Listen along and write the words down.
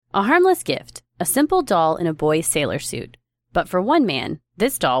A harmless gift, a simple doll in a boy's sailor suit. But for one man,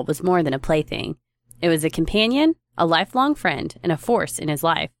 this doll was more than a plaything. It was a companion, a lifelong friend, and a force in his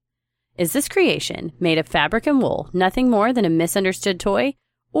life. Is this creation, made of fabric and wool, nothing more than a misunderstood toy?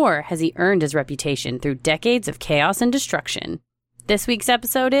 Or has he earned his reputation through decades of chaos and destruction? This week's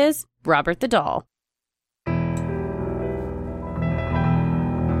episode is Robert the Doll.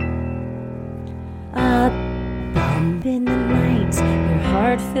 A bump in the night, your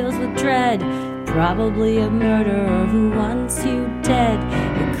heart fills with dread. Probably a murderer who wants you dead.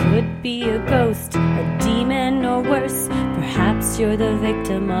 It could be a ghost, a demon, or worse. Perhaps you're the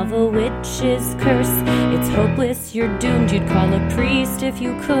victim of a witch's curse. It's hopeless, you're doomed. You'd call a priest if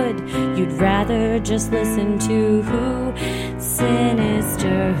you could. You'd rather just listen to Who?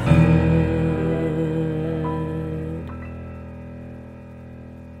 Sinisterhood.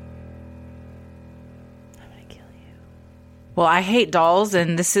 Well, I hate dolls,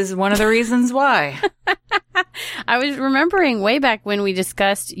 and this is one of the reasons why. I was remembering way back when we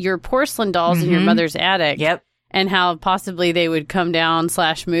discussed your porcelain dolls in your mother's attic. Yep. And how possibly they would come down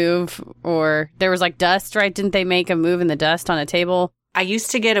 / move, or there was like dust, right? Didn't they make a move in the dust on a table? I used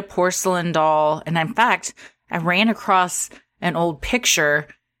to get a porcelain doll, and in fact, I ran across an old picture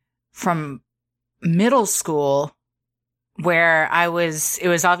from middle school where it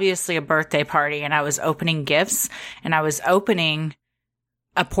was obviously a birthday party, and I was opening gifts, and I was opening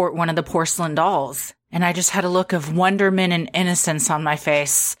one of the porcelain dolls, and I just had a look of wonderment and innocence on my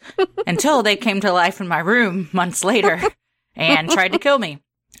face until they came to life in my room months later and tried to kill me.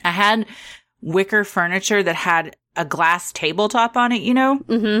 I had wicker furniture that had a glass tabletop on it, you know?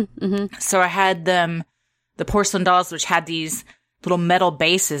 Mm-hmm, mm-hmm. So I had the porcelain dolls, which had these little metal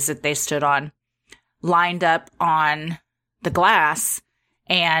bases that they stood on, lined up on the glass,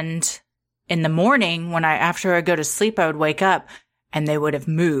 and in the morning after I go to sleep, I would wake up and they would have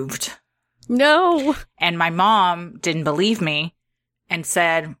moved. No. And my mom didn't believe me and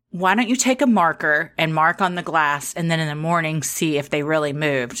said, why don't you take a marker and mark on the glass, and then in the morning see if they really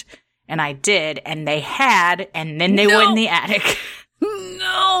moved? And I did, and they had, and then they went in the attic.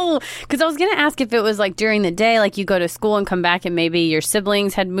 No, because I was going to ask if it was like during the day, like you go to school and come back and maybe your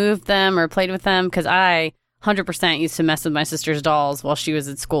siblings had moved them or played with them, because I 100% used to mess with my sister's dolls while she was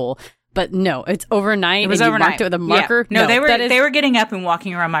at school. But no, it's overnight. It was and overnight. You marked it with a marker. Yeah. No, they were getting up and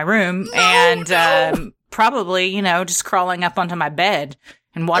walking around my room, and probably, just crawling up onto my bed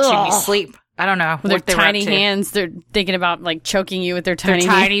and watching me sleep. I don't know. With their tiny hands, they're thinking about like choking you with their tiny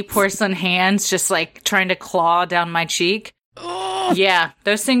hands. Porcelain hands, just like trying to claw down my cheek. Yeah,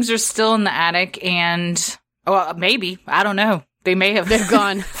 those things are still in the attic, and maybe, I don't know. They may have. They've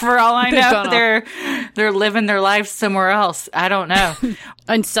gone. For all I know, they're living their life somewhere else. I don't know.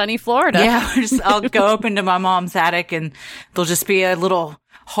 In sunny Florida. Yeah, I'll go up into my mom's attic, and there'll just be a little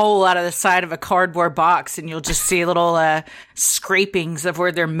hole out of the side of a cardboard box, and you'll just see little scrapings of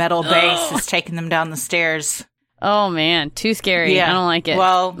where their metal base is taking them down the stairs. Oh, man. Too scary. Yeah. I don't like it.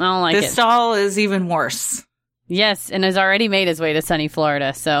 Well, I don't like this doll is even worse. Yes, and has already made his way to sunny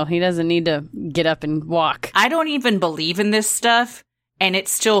Florida, so he doesn't need to get up and walk. I don't even believe in this stuff, and it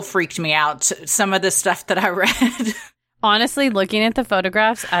still freaked me out, some of the stuff that I read. Honestly, looking at the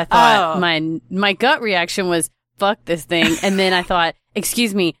photographs, I thought my gut reaction was, fuck this thing. And then I thought,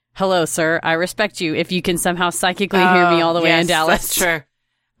 excuse me, hello, sir, I respect you if you can somehow psychically hear me all the way in Dallas. That's true.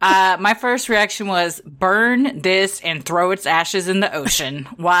 My first reaction was, burn this and throw its ashes in the ocean.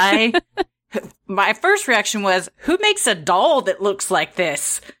 Why? My first reaction was, who makes a doll that looks like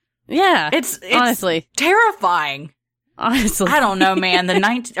this? Yeah, it's honestly terrifying. Honestly, I don't know, man.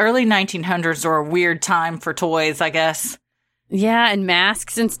 The early 1900s were a weird time for toys, I guess. Yeah, and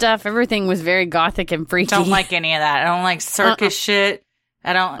masks and stuff. Everything was very gothic and freaky. Don't like any of that. I don't like circus shit.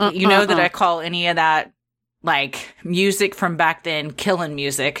 I don't. You know that I call any of that like music from back then killing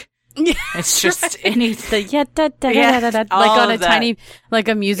music. It's just anything. Like on a tiny, like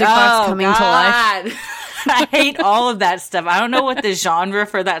a music box coming to life. I hate all of that stuff. I don't know what the genre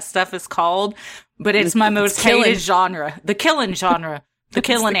for that stuff is called, but it's my most hated genre. The killing genre. The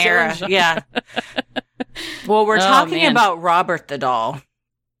killing era. Yeah. Well, we're talking about Robert the Doll.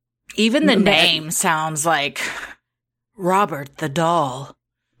 Even the name sounds like Robert the Doll.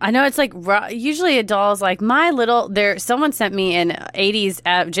 I know it's like, usually a doll is like someone sent me an 80s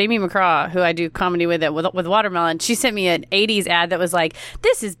ad, Jamie McCraw, who I do comedy with Watermelon. She sent me an 80s ad that was like,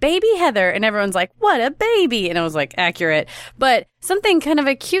 this is baby Heather. And everyone's like, what a baby. And I was like, accurate. But something kind of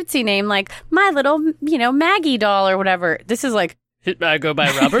a cutesy name, like my little, Maggie doll or whatever. This is like, I go by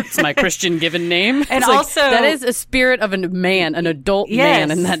Robert. It's my Christian given name. And also, that is a spirit of a man, an adult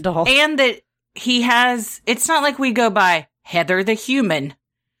man in that doll. And that he has, it's not like we go by Heather the human.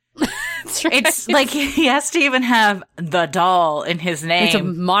 That's right. It's like he has to even have the doll in his name. It's a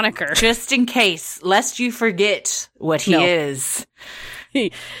moniker. Just in case, lest you forget what he is.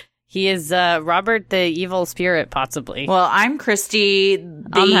 He is Robert the evil spirit, possibly. Well, I'm Christy,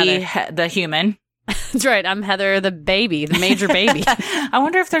 the human. That's right. I'm Heather the baby, the major baby. I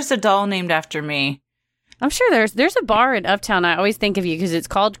wonder if there's a doll named after me. I'm sure there's a bar in Uptown. I always think of you because it's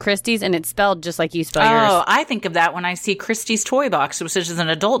called Christie's and it's spelled just like you spell yours. Oh, I think of that when I see Christie's Toy Box, which is an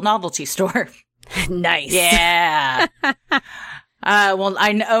adult novelty store. Nice. Yeah. Well,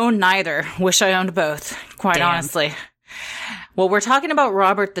 I own neither. Wish I owned both, quite honestly. Well, we're talking about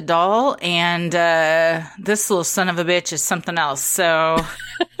Robert the doll, and this little son of a bitch is something else. So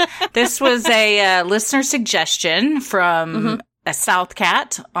this was a listener suggestion from a South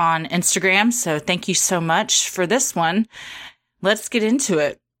Cat on Instagram. So thank you so much for this one. Let's get into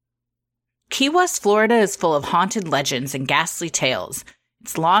it. Key West, Florida is full of haunted legends and ghastly tales.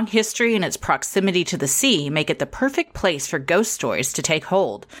 Its long history and its proximity to the sea make it the perfect place for ghost stories to take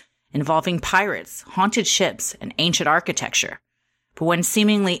hold, involving pirates, haunted ships, and ancient architecture. But one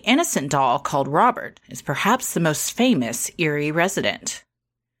seemingly innocent doll called Robert is perhaps the most famous Erie resident.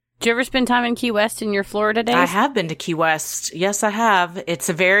 Did you ever spend time in Key West in your Florida days? I have been to Key West. Yes, I have. It's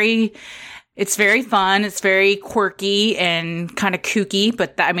very fun. It's very quirky and kind of kooky,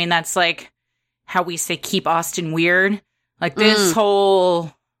 but that's like how we say keep Austin weird. Like this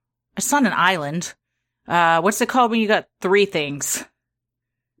whole, it's not an island. What's it called when you got three things?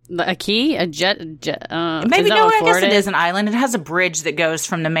 A key? A jet? Maybe no, I guess it is an island. It has a bridge that goes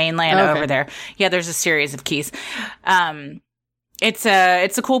from the mainland over there. Yeah, there's a series of keys. It's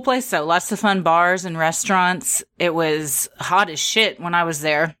a cool place though. Lots of fun bars and restaurants. It was hot as shit when I was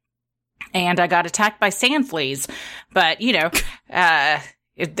there. And I got attacked by sand fleas. But, I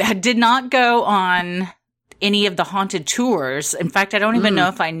did not go on any of the haunted tours. In fact, I don't even know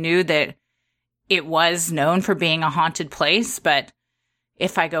if I knew that it was known for being a haunted place. But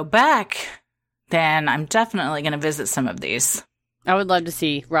if I go back, then I'm definitely going to visit some of these. I would love to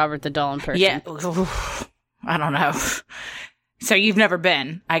see Robert the doll in person. Yeah. I don't know. So you've never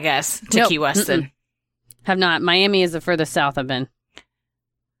been, I guess, to Key West then? Have not. Miami is the furthest south I've been.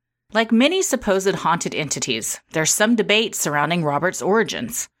 Like many supposed haunted entities, there's some debate surrounding Robert's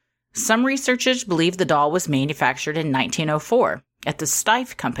origins. Some researchers believe the doll was manufactured in 1904 at the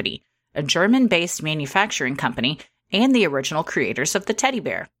Steiff Company, a German-based manufacturing company and the original creators of the teddy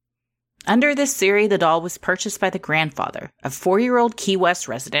bear. Under this theory, the doll was purchased by the grandfather of 4-year-old Key West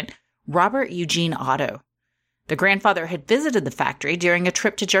resident Robert Eugene Otto. The grandfather had visited the factory during a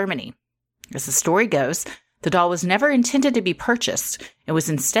trip to Germany. As the story goes, the doll was never intended to be purchased. It was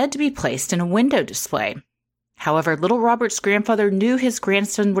instead to be placed in a window display. However, little Robert's grandfather knew his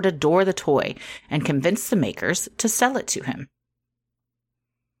grandson would adore the toy and convinced the makers to sell it to him.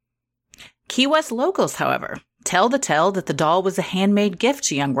 Key West locals, however, tell the tale that the doll was a handmade gift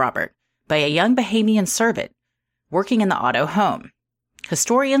to young Robert by a young Bahamian servant working in the Otto home.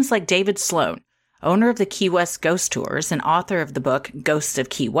 Historians like David Sloan, owner of the Key West Ghost Tours and author of the book Ghosts of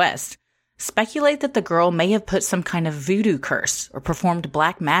Key West, speculate that the girl may have put some kind of voodoo curse or performed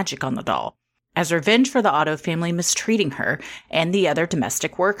black magic on the doll, as revenge for the Otto family mistreating her and the other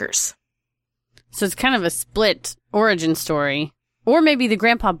domestic workers. So it's kind of a split origin story. Or maybe the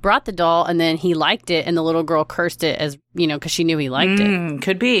grandpa brought the doll and then he liked it and the little girl cursed it as, because she knew he liked it.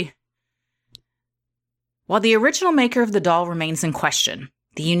 Could be. While the original maker of the doll remains in question,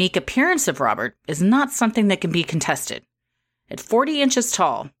 the unique appearance of Robert is not something that can be contested. At 40 inches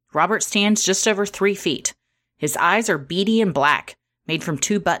tall, Robert stands just over 3 feet. His eyes are beady and black, made from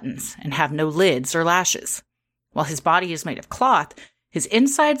 2 buttons, and have no lids or lashes. While his body is made of cloth, his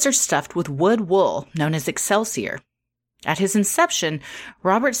insides are stuffed with wood wool known as excelsior. At his inception,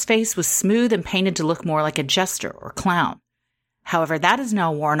 Robert's face was smooth and painted to look more like a jester or clown. However, that is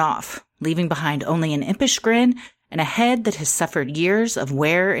now worn off, leaving behind only an impish grin and a head that has suffered years of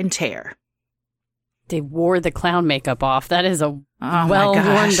wear and tear. They wore the clown makeup off. That is a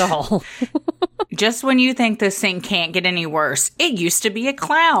well-worn doll. Just when you think this thing can't get any worse, it used to be a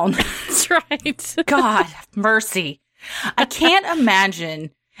clown. That's right. God, mercy. I can't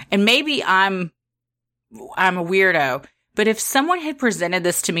imagine, and maybe I'm a weirdo, but if someone had presented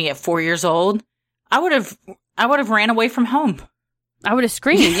this to me at 4 years old, I would have ran away from home. I would have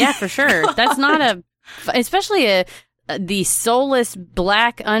screamed, yeah, for sure. That's not especially the soulless,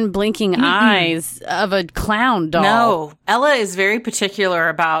 black, unblinking eyes of a clown doll. No, Ella is very particular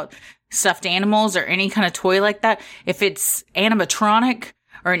about stuffed animals or any kind of toy like that. If it's animatronic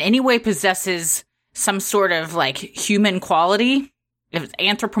or in any way possesses some sort of like human quality, if it's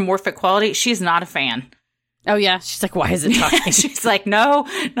anthropomorphic quality, she's not a fan. Oh, yeah. She's like, why is it talking? She's like, no.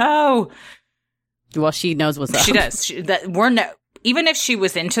 Well, she knows what's up. She does. Even if she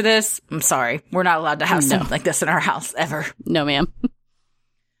was into this, I'm sorry, we're not allowed to have something like this in our house ever. No, ma'am.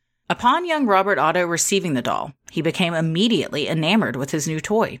 Upon young Robert Otto receiving the doll, he became immediately enamored with his new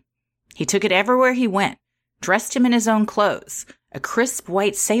toy. He took it everywhere he went, dressed him in his own clothes, a crisp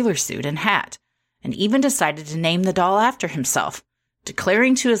white sailor suit and hat, and even decided to name the doll after himself,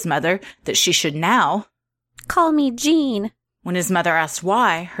 declaring to his mother that she should now Call me Jean. When his mother asked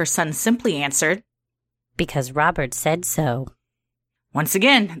why, her son simply answered, Because Robert said so. Once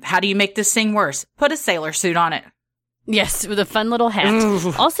again, how do you make this thing worse? Put a sailor suit on it. Yes, with a fun little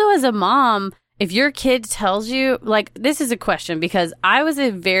hat. Also, as a mom, if your kid tells you, like, this is a question because I was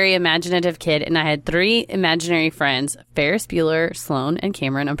a very imaginative kid and I had 3 imaginary friends, Ferris Bueller, Sloan, and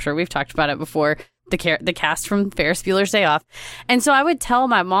Cameron. I'm sure we've talked about it before, the cast from Ferris Bueller's Day Off. And so I would tell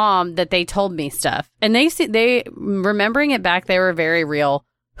my mom that they told me stuff. And they remembering it back, they were very real.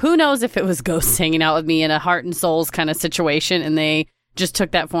 Who knows if it was ghosts hanging out with me in a heart and souls kind of situation and they just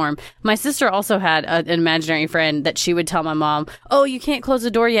took that form. My sister also had an imaginary friend that she would tell my mom, oh, you can't close the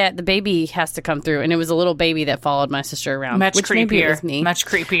door yet. The baby has to come through. And it was a little baby that followed my sister around. Much which creepier. Maybe it was me. Much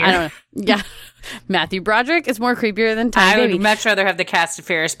creepier. I don't know. Yeah. Matthew Broderick is more creepier than Tiny Baby. I would much rather have the cast of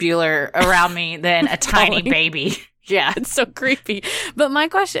Ferris Bueller around me than a tiny baby. Yeah. It's so creepy. But my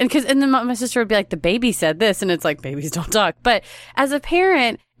question, and then my sister would be like, the baby said this. And it's like, babies don't talk. But as a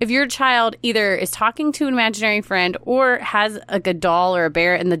parent, if your child either is talking to an imaginary friend or has like a doll or a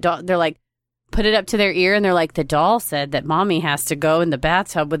bear and the doll, they're like, put it up to their ear and they're like, the doll said that mommy has to go in the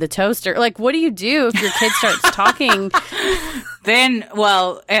bathtub with a toaster. Like, what do you do if your kid starts talking? Then,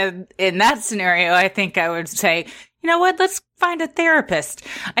 well, in that scenario, I think I would say, you know what? Let's find a therapist.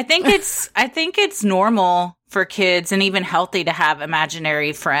 I think it's normal for kids and even healthy to have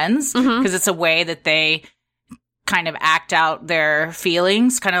imaginary friends because it's a way that they kind of act out their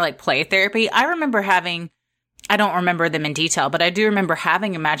feelings, kind of like play therapy. I don't remember them in detail, but I do remember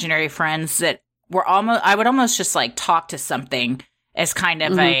having imaginary friends that were I would almost just like talk to something as kind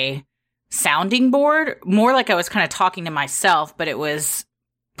of a sounding board, more like I was kind of talking to myself, but it was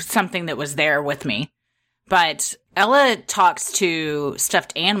something that was there with me. But Ella talks to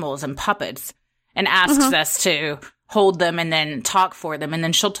stuffed animals and puppets and asks us to hold them and then talk for them. And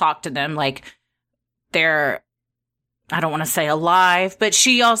then she'll talk to them like they're, I don't want to say alive, but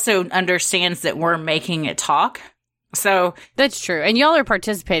she also understands that we're making it talk. So that's true. And y'all are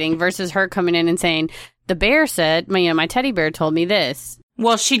participating versus her coming in and saying, the bear said, my teddy bear told me this.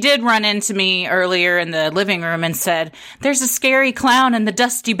 Well, she did run into me earlier in the living room and said, there's a scary clown in the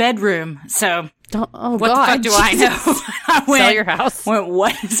dusty bedroom. So what the fuck do I know? Sell your house.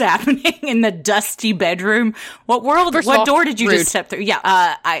 What is happening in the dusty bedroom? What door did you just step through?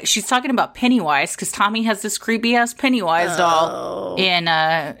 Yeah, she's talking about Pennywise because Tommy has this creepy ass Pennywise doll in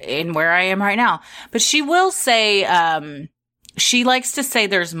where I am right now. But she will say, she likes to say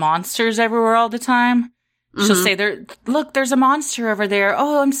there's monsters everywhere all the time. She'll say, there's a monster over there.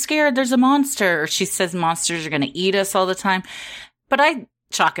 Oh, I'm scared. There's a monster. Or she says monsters are going to eat us all the time. But I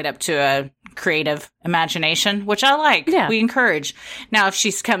chalk it up to a creative imagination, which I like. Yeah. We encourage. Now, if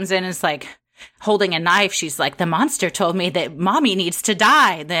she comes in and is like holding a knife, she's like, the monster told me that mommy needs to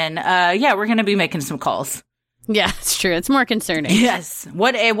die. Then, we're going to be making some calls. Yeah, it's true. It's more concerning. Yes.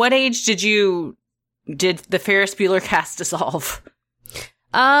 What age did the Ferris Bueller cast dissolve?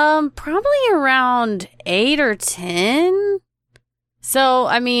 Probably around 8 or 10. So,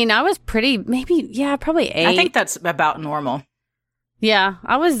 I mean, I was probably 8. I think that's about normal. Yeah,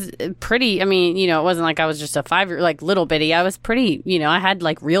 I was pretty, it wasn't like I was just a 5-year, like little bitty. I was pretty, I had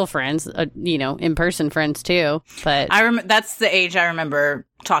like real friends, in-person friends too. But that's the age I remember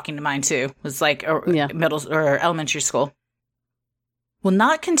talking to mine too, was like middle or elementary school. Well,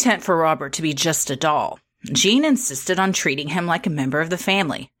 not content for Robert to be just a doll, Jean insisted on treating him like a member of the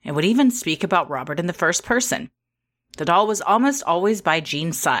family and would even speak about Robert in the first person. The doll was almost always by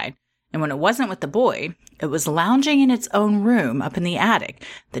Jean's side, and when it wasn't with the boy, it was lounging in its own room up in the attic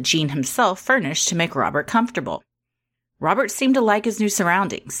that Jean himself furnished to make Robert comfortable. Robert seemed to like his new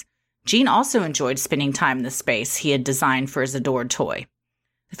surroundings. Jean also enjoyed spending time in the space he had designed for his adored toy.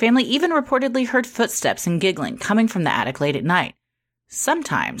 The family even reportedly heard footsteps and giggling coming from the attic late at night,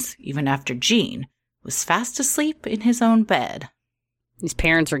 sometimes even after Jean was fast asleep in his own bed. These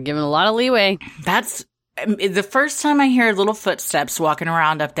parents are given a lot of leeway. That's the first time I hear little footsteps walking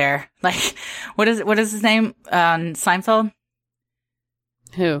around up there. Like, what is his name on Seinfeld?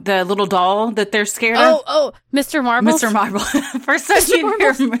 Who? The little doll that they're scared of? Oh, Mr. Marbles? Mr. Marble. First time you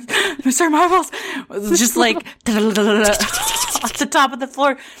hear Mr. Marbles was just like off the top of the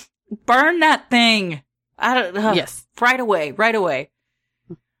floor. Burn that thing. Yes. Right away.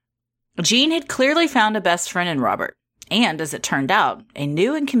 Jean had clearly found a best friend in Robert, and, as it turned out, a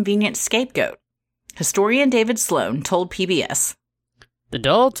new and convenient scapegoat. Historian David Sloan told PBS, "The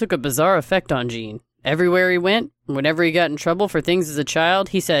doll took a bizarre effect on Gene. Everywhere he went, whenever he got in trouble for things as a child,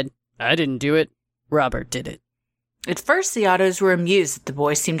 he said, 'I didn't do it. Robert did it.'" At first, the Ottos were amused that the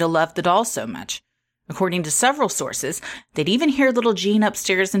boy seemed to love the doll so much. According to several sources, they'd even hear little Gene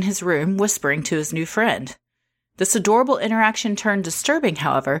upstairs in his room whispering to his new friend. This adorable interaction turned disturbing,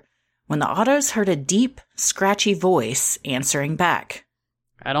 however, when the Ottos heard a deep, scratchy voice answering back.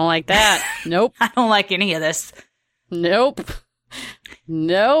 "I don't like that. Nope. I don't like any of this. Nope.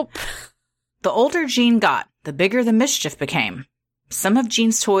 Nope." The older Gene got, the bigger the mischief became. Some of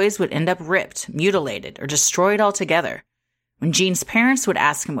Gene's toys would end up ripped, mutilated, or destroyed altogether. When Gene's parents would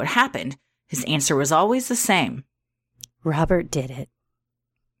ask him what happened, his answer was always the same. Robert did it.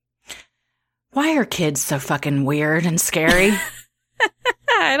 Why are kids so fucking weird and scary?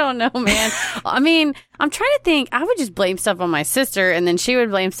 I don't know, man. I mean, I'm trying to think. I would just blame stuff on my sister, and then she would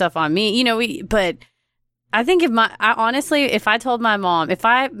blame stuff on me. You know, but I think honestly, if I told my mom, if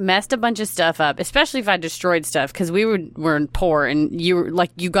I messed a bunch of stuff up, especially if I destroyed stuff, because we were poor, and you were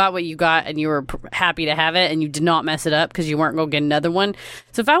like, you got what you got, and you were happy to have it, and you did not mess it up because you weren't going to get another one.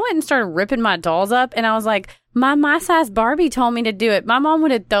 So if I went and started ripping my dolls up, and I was like, my size Barbie told me to do it, my mom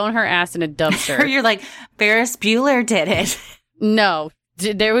would have thrown her ass in a dumpster. You're like, Ferris Bueller did it. No.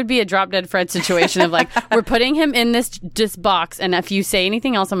 There would be a drop dead Fred situation of like, we're putting him in this box, and if you say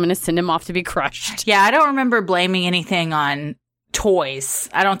anything else, I'm going to send him off to be crushed. Yeah, I don't remember blaming anything on toys.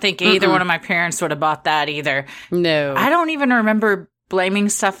 I don't think either one of my parents would have bought that either. No. I don't even remember blaming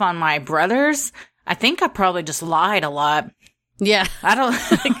stuff on my brothers. I think I probably just lied a lot. Yeah. I don't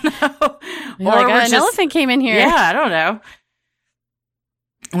know. Or like, an elephant came in here. Yeah, I don't know.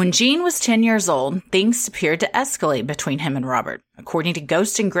 When Gene was 10 years old, things appeared to escalate between him and Robert, according to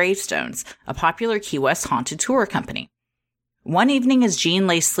Ghosts and Gravestones, a popular Key West haunted tour company. One evening as Gene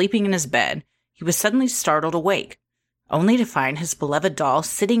lay sleeping in his bed, he was suddenly startled awake, only to find his beloved doll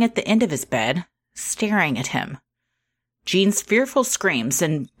sitting at the end of his bed, staring at him. Gene's fearful screams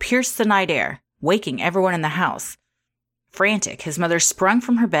then pierced the night air, waking everyone in the house. Frantic, his mother sprung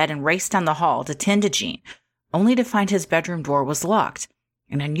from her bed and raced down the hall to tend to Gene, only to find his bedroom door was locked.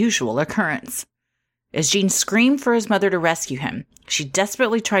 An unusual occurrence. As Gene screamed for his mother to rescue him, she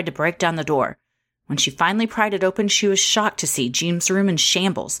desperately tried to break down the door. When she finally pried it open, she was shocked to see Gene's room in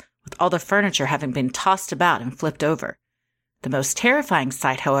shambles, with all the furniture having been tossed about and flipped over. The most terrifying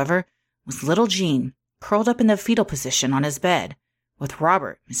sight, however, was little Gene, curled up in the fetal position on his bed, with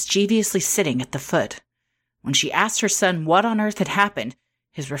Robert mischievously sitting at the foot. When she asked her son what on earth had happened,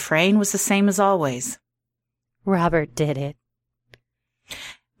 his refrain was the same as always. Robert did it.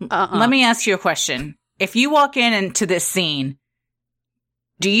 Let me ask you a question. If you walk into this scene,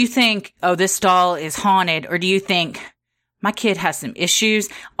 do you think, oh, this doll is haunted? Or do you think, my kid has some issues?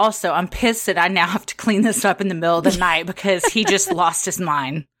 Also, I'm pissed that I now have to clean this up in the middle of the night because he just lost his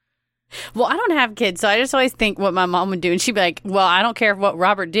mind. Well, I don't have kids, so I just always think what my mom would do. And she'd be like, well, I don't care what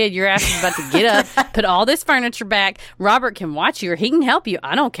Robert did. Your ass is about to get up, put all this furniture back. Robert can watch you or he can help you.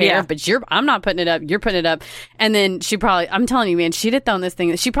 I don't care, Yeah. but I'm not putting it up. You're putting it up. And then she probably, I'm telling you, man, she'd have thrown this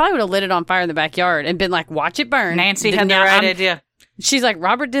thing. She probably would have lit it on fire in the backyard and been like, watch it burn. Nancy had the right idea. She's like,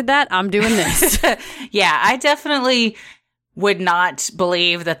 Robert did that. I'm doing this. Yeah, I definitely would not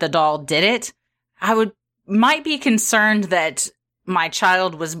believe that the doll did it. Might be concerned that my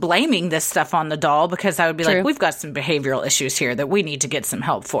child was blaming this stuff on the doll because I would be True. like, we've got some behavioral issues here that we need to get some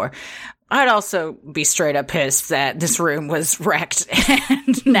help for. I'd also be straight up pissed that this room was wrecked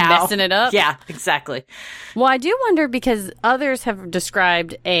and now Messing it up? Yeah, exactly. Well, I do wonder because others have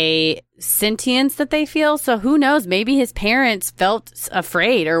described a sentience that they feel. So who knows? Maybe his parents felt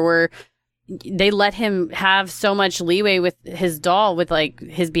afraid or they let him have so much leeway with his doll, with like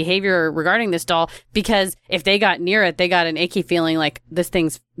his behavior regarding this doll, because if they got near it, they got an icky feeling like this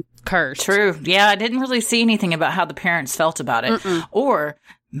thing's cursed. True. Yeah, I didn't really see anything about how the parents felt about it. Or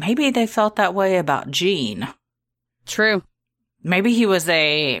maybe they felt that way about Gene. True. Maybe he was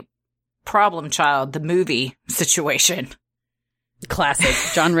a problem child, the movie situation.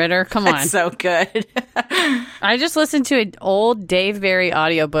 Classic. John Ritter. Come on. That's so good. I just listened to an old Dave Barry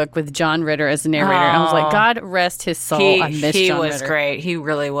audiobook with John Ritter as the narrator. I was like, God rest his soul. I miss he John was Ritter. great. He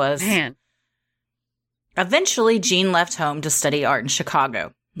really was. Man. Eventually, Gene left home to study art in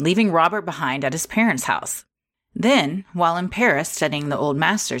Chicago, leaving Robert behind at his parents' house. Then, while in Paris studying the old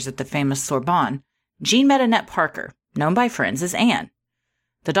masters at the famous Sorbonne, Gene met Annette Parker, known by friends as Anne.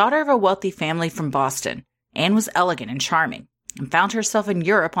 The daughter of a wealthy family from Boston, Anne was elegant and charming, and found herself in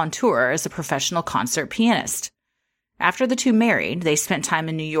Europe on tour as a professional concert pianist. After the two married, they spent time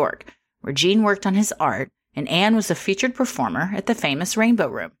in New York, where Gene worked on his art, and Anne was a featured performer at the famous Rainbow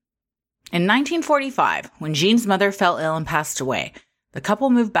Room. In 1945, when Gene's mother fell ill and passed away, the couple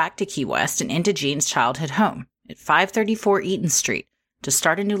moved back to Key West and into Gene's childhood home at 534 Eaton Street to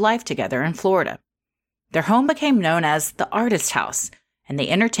start a new life together in Florida. Their home became known as the Artist House, and they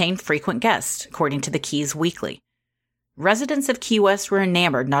entertained frequent guests, according to the Keys Weekly. Residents of Key West were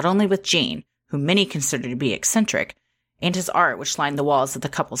enamored not only with Gene, whom many considered to be eccentric, and his art which lined the walls of the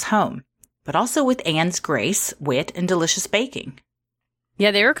couple's home, but also with Anne's grace, wit, and delicious baking.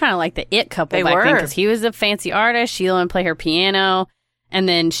 Yeah, they were kind of like the it couple back then, because he was a fancy artist. She learned to play her piano, and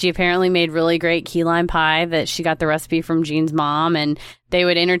then she apparently made really great key lime pie that she got the recipe from Gene's mom, and they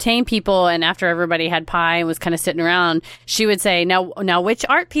would entertain people, and after everybody had pie and was kind of sitting around, she would say, now, which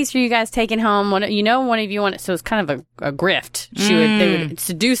art piece are you guys taking home? One of you want it. So it's kind of a grift. They would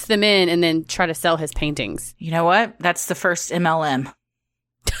seduce them in and then try to sell his paintings. You know what? That's the first MLM.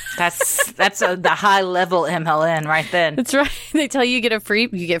 That's the high level MLM right then. That's right. They tell you get free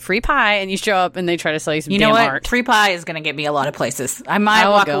pie, and you show up and they try to sell you some damn art. Free pie is going to get me a lot of places. I might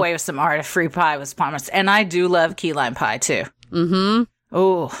walk away with some art if free pie was promised. And I do love key lime pie too. Mm-hmm.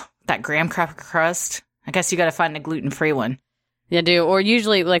 Oh, that graham cracker crust. I guess you got to find a gluten-free one. Yeah, I do. Or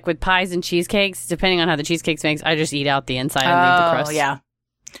usually, like with pies and cheesecakes, depending on how the cheesecake's makes, I just eat out the inside and leave the crust. Oh, yeah.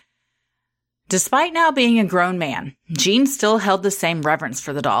 Despite now being a grown man, Gene still held the same reverence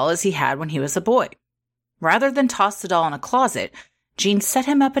for the doll as he had when he was a boy. Rather than toss the doll in a closet, Gene set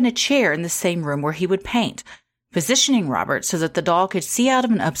him up in a chair in the same room where he would paint, positioning Robert so that the doll could see out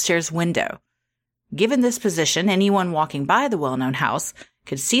of an upstairs window. Given this position, anyone walking by the well-known house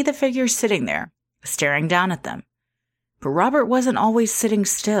could see the figure sitting there, staring down at them. But Robert wasn't always sitting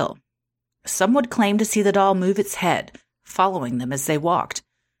still. Some would claim to see the doll move its head, following them as they walked.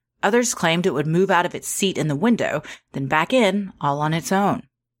 Others claimed it would move out of its seat in the window, then back in, all on its own.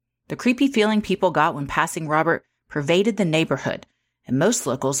 The creepy feeling people got when passing Robert pervaded the neighborhood, and most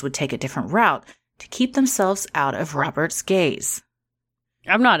locals would take a different route to keep themselves out of Robert's gaze.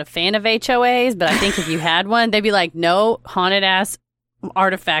 I'm not a fan of HOAs, but I think if you had one, they'd be like, no haunted-ass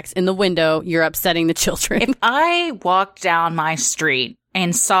artifacts in the window. You're upsetting the children. If I walked down my street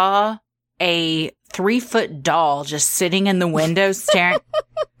and saw a 3-foot doll just sitting in the window staring...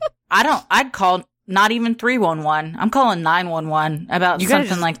 I'd call not even 311. I'm calling 911 about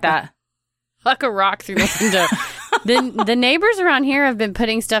something like that. Huck a rock through the window. The neighbors around here have been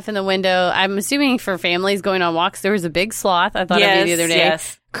putting stuff in the window. I'm assuming for families going on walks. There was a big sloth. I thought of you the other day.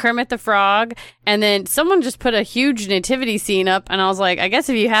 Yes. Kermit the Frog. And then someone just put a huge nativity scene up. And I was like, I guess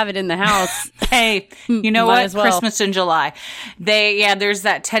if you have it in the house. Hey, you know what? Well. Christmas in July. There's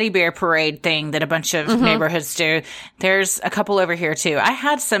that teddy bear parade thing that a bunch of neighborhoods do. There's a couple over here too. I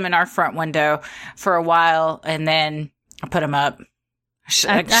had some in our front window for a while and then I put them up. I should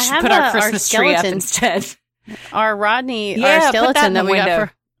put our Christmas tree up instead. Our Rodney, our skeleton that we window. got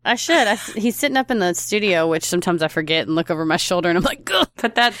for... I should. He's sitting up in the studio, which sometimes I forget and look over my shoulder, and I'm like, ugh.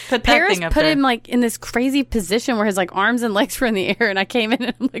 Put that Paris thing up put there. him like in this crazy position where his like arms and legs were in the air, and I came in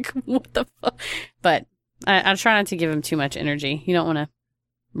and I'm like, what the fuck? But I try not to give him too much energy. You don't want to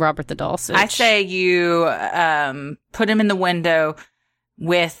Robert the doll switch. I say you put him in the window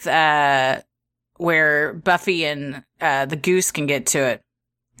with where Buffy and the goose can get to it.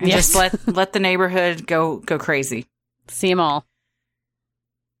 And Yes. just let the neighborhood go crazy. See them all.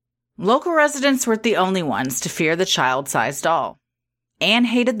 Local residents weren't the only ones to fear the child-sized doll. Anne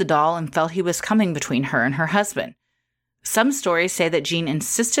hated the doll and felt he was coming between her and her husband. Some stories say that Gene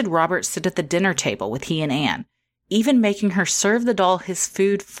insisted Robert sit at the dinner table with he and Anne, even making her serve the doll his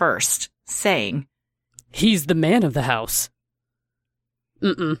food first, saying, He's the man of the house.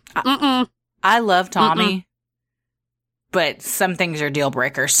 I love Tommy, but some things are deal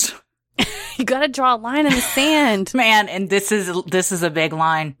breakers. You got to draw a line in the sand. Man, and this is a big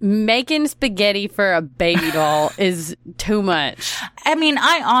line. Making spaghetti for a baby doll is too much. I mean,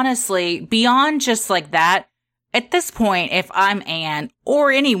 I honestly, beyond just like that, at this point, if I'm Anne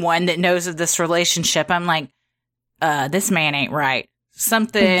or anyone that knows of this relationship, I'm like, this man ain't right.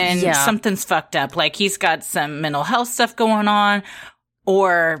 Something's fucked up. Like he's got some mental health stuff going on,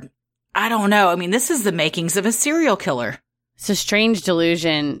 or I don't know. I mean, this is the makings of a serial killer. It's a strange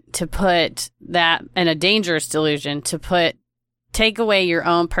delusion to put that, and a dangerous delusion to take away your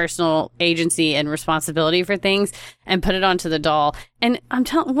own personal agency and responsibility for things and put it onto the doll. And I'm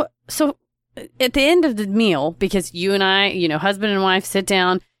telling, so at the end of the meal, because you and I, husband and wife sit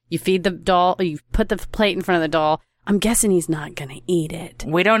down, you feed the doll, you put the plate in front of the doll. I'm guessing he's not going to eat it.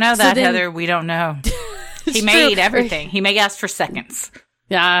 We don't know that, Heather. We don't know. He may eat everything. He may ask for seconds.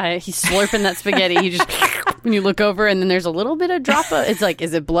 Yeah, he's slurping that spaghetti. You just, when you look over and then there's a little bit of drop of, it's like,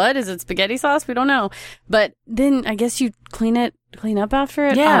 is it blood? Is it spaghetti sauce? We don't know. But then I guess you clean up after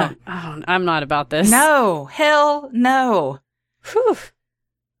it? Yeah. I'm not about this. No. Hell no. Whew.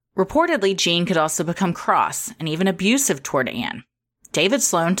 Reportedly, Jean could also become cross and even abusive toward Anne. David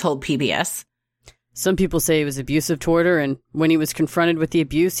Sloan told PBS, some people say he was abusive toward her, and when he was confronted with the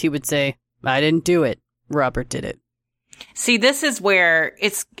abuse, he would say, I didn't do it. Robert did it. See, this is where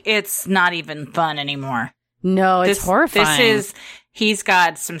it's not even fun anymore. No, it's horrifying. He's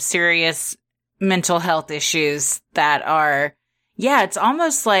got some serious mental health issues that are, it's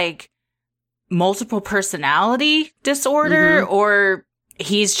almost like multiple personality disorder, or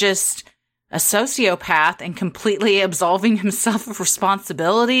he's just a sociopath and completely absolving himself of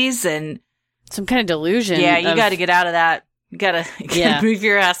responsibilities and some kind of delusion. Yeah, you got to get out of that. You got to move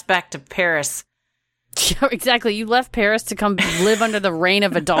your ass back to Paris. Yeah, exactly. You left Paris to come live under the reign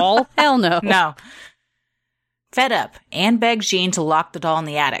of a doll? Hell no. No. Fed up, Anne begged Jean to lock the doll in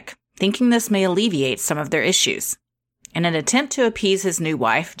the attic, thinking this may alleviate some of their issues. In an attempt to appease his new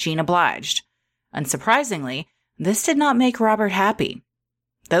wife, Jean obliged. Unsurprisingly, this did not make Robert happy.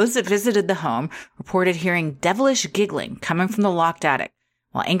 Those that visited the home reported hearing devilish giggling coming from the locked attic,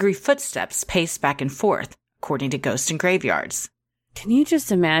 while angry footsteps paced back and forth, according to Ghosts and Graveyards. Can you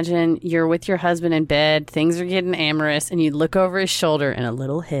just imagine you're with your husband in bed, things are getting amorous, and you look over his shoulder and a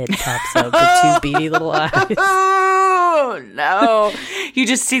little head pops up with two beady little eyes? Oh, no. You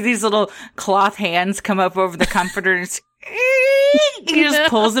just see these little cloth hands come up over the comforter and he just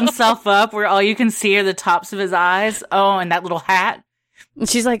pulls himself up where all you can see are the tops of his eyes. Oh, and that little hat. And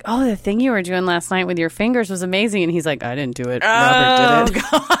she's like, oh, the thing you were doing last night with your fingers was amazing. And he's like, I didn't do it. Robert did it.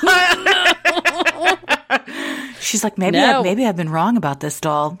 God. She's like, maybe I've been wrong about this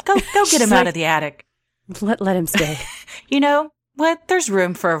doll. Go get him out of the attic. Let him stay. You know what? There's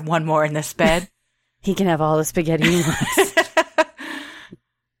room for one more in this bed. He can have all the spaghetti he wants.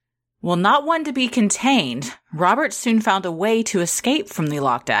 Well, not one to be contained, Robert soon found a way to escape from the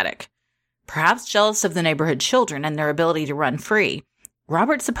locked attic. Perhaps jealous of the neighborhood children and their ability to run free,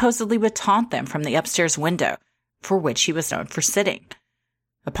 Robert supposedly would taunt them from the upstairs window, for which he was known for sitting.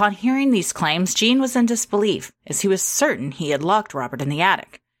 Upon hearing these claims, Jean was in disbelief, as he was certain he had locked Robert in the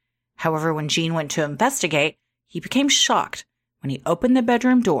attic. However, when Jean went to investigate, he became shocked when he opened the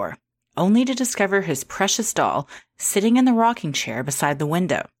bedroom door, only to discover his precious doll sitting in the rocking chair beside the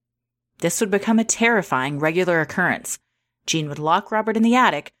window. This would become a terrifying regular occurrence. Jean would lock Robert in the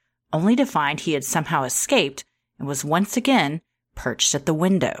attic, only to find he had somehow escaped and was once again perched at the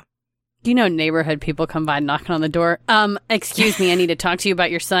window. You know, neighborhood people come by knocking on the door. Excuse me, I need to talk to you about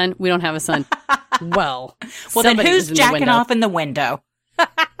your son. We don't have a son. Well, then who's jacking off in the window?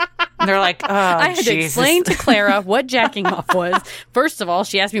 And they're like, oh, I had to Jesus. explain to Clara what jacking off was. First of all,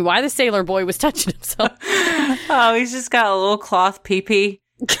 she asked me why the sailor boy was touching himself. Oh, he's just got a little cloth pee-pee.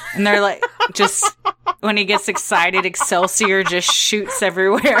 And they're like, just when he gets excited, Excelsior just shoots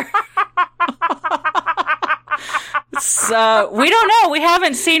everywhere. So we don't know. We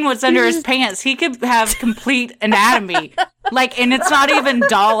haven't seen what's under his pants. He could have complete anatomy. And it's not even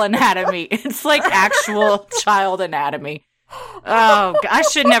doll anatomy. It's like actual child anatomy. Oh, I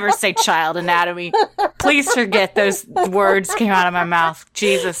should never say child anatomy. Please forget those words came out of my mouth.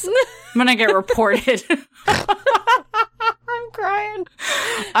 Jesus. I'm going to get reported. I'm crying.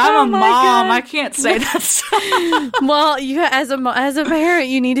 I'm a mom. God. I can't say that stuff. Well, you as a parent,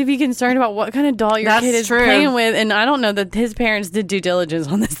 you need to be concerned about what kind of doll your kid is playing with. And I don't know that his parents did due diligence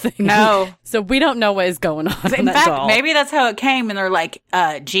on this thing. No. So we don't know what is going on. In fact, doll. Maybe that's how it came. And they're like,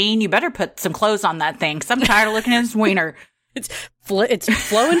 Jean, you better put some clothes on that thing because I'm tired of looking at his wiener. It's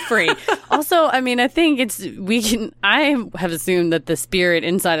flowing free. Also, I mean, I think I have assumed that the spirit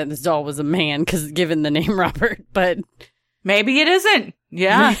inside of this doll was a man because given the name Robert, but maybe it isn't.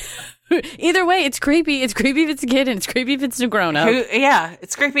 Yeah. Either way, it's creepy. It's creepy if it's a kid and it's creepy if it's a grown up. Yeah.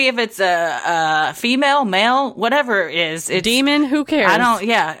 It's creepy if it's a female, male, whatever it is. It's demon. Who cares?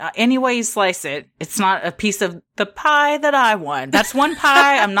 Any way you slice it, it's not a piece of the pie that I won. That's one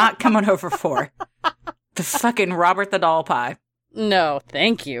pie I'm not coming over for. The fucking Robert the Doll pie. No,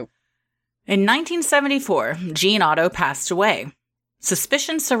 thank you. In 1974, Jean Otto passed away.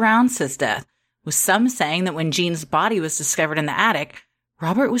 Suspicion surrounds his death, with some saying that when Jean's body was discovered in the attic,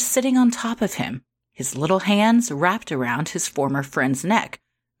 Robert was sitting on top of him, his little hands wrapped around his former friend's neck,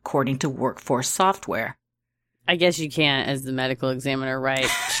 according to Workforce Software. I guess you can't, as the medical examiner, write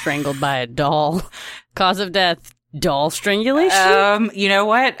strangled by a doll. Cause of death. Doll strangulation? You know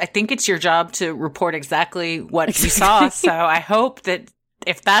what? I think it's your job to report exactly what you saw. So I hope that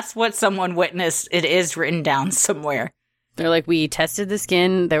if that's what someone witnessed, it is written down somewhere. They're like, we tested the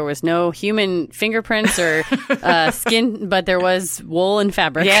skin. There was no human fingerprints or skin, but there was wool and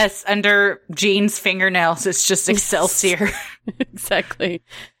fabric. Yes, under Jean's fingernails, it's just Excelsior. Exactly.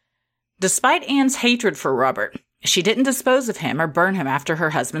 Despite Anne's hatred for Robert, she didn't dispose of him or burn him after her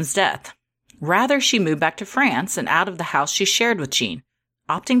husband's death. Rather, she moved back to France and out of the house she shared with Jean,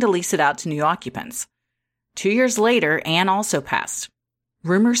 opting to lease it out to new occupants. 2 years later, Anne also passed.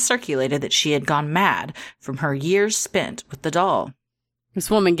 Rumors circulated that she had gone mad from her years spent with the doll.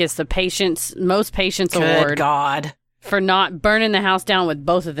 This woman gets the most patience award. Good God. For not burning the house down with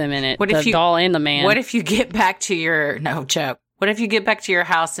both of them in it. The doll and the man. What if you get back to your... No joke. What if you get back to your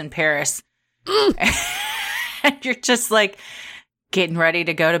house in Paris and you're just like getting ready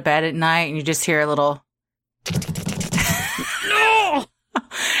to go to bed at night and you just hear a little... No!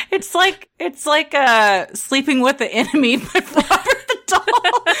 It's like Sleeping with the Enemy, but Robert the doll.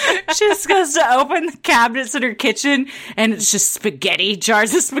 She just goes to open the cabinets in her kitchen and it's just spaghetti,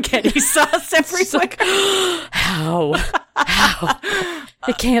 jars of spaghetti sauce everywhere. Like, how?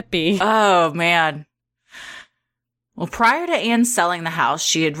 It can't be. Oh, man. Well, prior to Anne selling the house,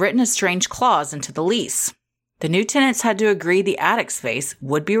 she had written a strange clause into the lease. The new tenants had to agree the attic space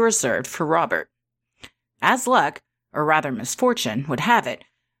would be reserved for Robert. As luck, or rather misfortune, would have it,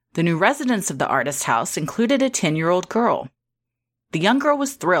 the new residents of the artist house included a 10-year-old girl. The young girl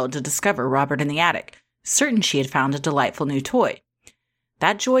was thrilled to discover Robert in the attic, certain she had found a delightful new toy.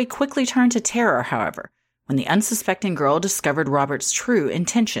 That joy quickly turned to terror, however, when the unsuspecting girl discovered Robert's true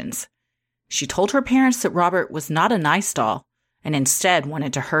intentions. She told her parents that Robert was not a nice doll and instead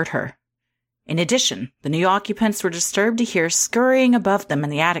wanted to hurt her. In addition, the new occupants were disturbed to hear scurrying above them in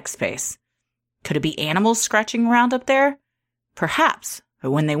the attic space. Could it be animals scratching around up there? Perhaps,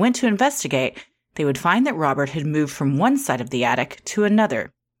 but when they went to investigate, they would find that Robert had moved from one side of the attic to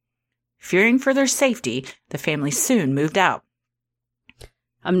another. Fearing for their safety, the family soon moved out.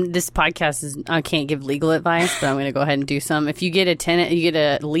 This podcast is, I can't give legal advice, but I'm going to go ahead and do some. If you get a tenant, you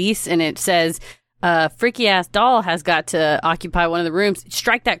get a lease and it says, freaky ass doll has got to occupy one of the rooms,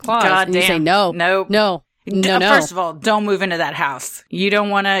 strike that clause. God and damn. You say no. No. No. First of all, don't move into that house. You don't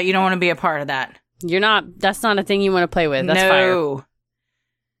want to be a part of that. That's not a thing you want to play with. That's fire.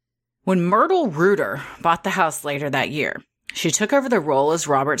 When Myrtle Reuter bought the house later that year, she took over the role as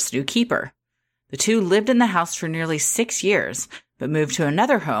Robert's new keeper. The two lived in the house for nearly 6 years, but moved to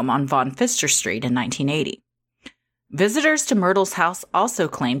another home on Von Pfister Street in 1980. Visitors to Myrtle's house also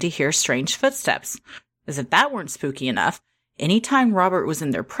claimed to hear strange footsteps. As if that weren't spooky enough, anytime Robert was in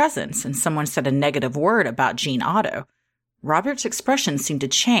their presence and someone said a negative word about Jean Otto, Robert's expression seemed to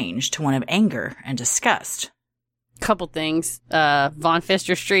change to one of anger and disgust. Couple things. Von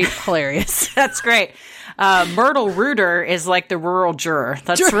Pfister Street, hilarious. That's great. Myrtle Reuter is like the rural juror.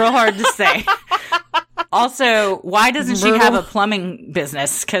 That's real hard to say. Also, why doesn't she have a plumbing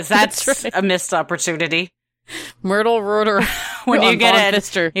business? Because that's right. A missed opportunity. Myrtle Reuter. When you get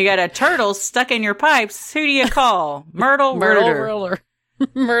a turtle stuck in your pipes, who do you call? Myrtle Reuter.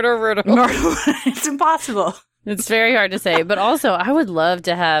 Myrtle Reuter. It's impossible. It's very hard to say. But also, I would love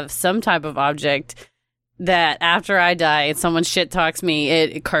to have some type of object that after I die and someone shit talks me,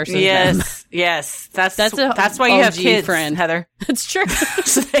 it curses them. Yes. That's why you have kids, friend. Heather. That's true.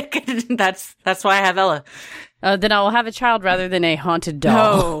 So that's why I have Ella. Then I will have a child rather than a haunted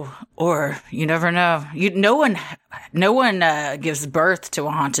doll. No, or you never know. No one gives birth to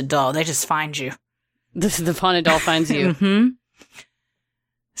a haunted doll. They just find you. The haunted doll finds you. Mm-hmm.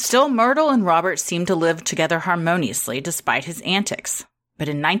 Still, Myrtle and Robert seemed to live together harmoniously despite his antics. But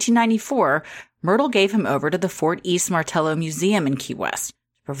in 1994, Myrtle gave him over to the Fort East Martello Museum in Key West to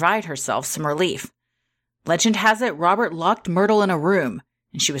provide herself some relief. Legend has it Robert locked Myrtle in a room,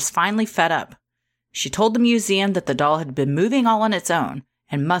 and she was finally fed up. She told the museum that the doll had been moving all on its own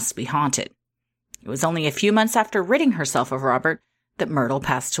and must be haunted. It was only a few months after ridding herself of Robert that Myrtle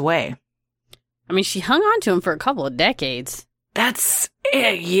passed away. I mean, she hung on to him for a couple of decades. That's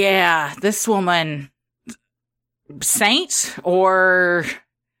it, yeah. This woman, saint or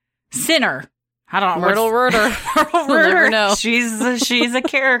sinner? I don't know. Myrtle Reuter. Myrtle Reuter. Never know. She's a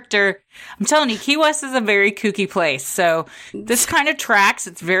character. I'm telling you, Key West is a very kooky place. So this kind of tracks.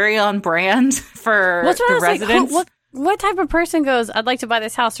 It's very on brand for the residents. Like, what type of person goes, I'd like to buy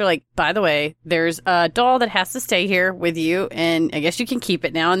this house? They're like, by the way, there's a doll that has to stay here with you, and I guess you can keep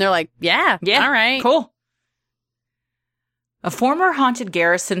it now. And they're like, yeah, all right. Cool. A former haunted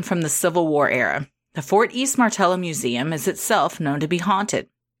garrison from the Civil War era, the Fort East Martello Museum is itself known to be haunted.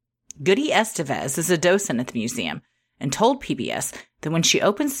 Goody Estevez is a docent at the museum and told PBS that when she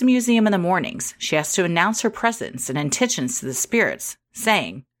opens the museum in the mornings, she has to announce her presence and intentions to the spirits,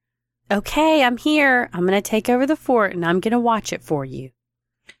 saying, "Okay, I'm here. I'm going to take over the fort and I'm going to watch it for you."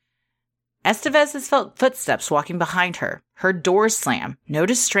 Estevez has felt footsteps walking behind her, heard doors slam,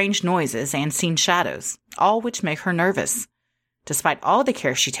 noticed strange noises, and seen shadows, all which make her nervous. Despite all the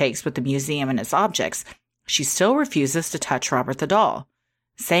care she takes with the museum and its objects, she still refuses to touch Robert the doll,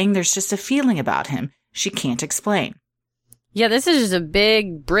 saying there's just a feeling about him she can't explain. Yeah, this is just a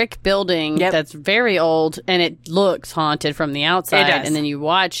big brick building that's very old, and it looks haunted from the outside. It does. And then you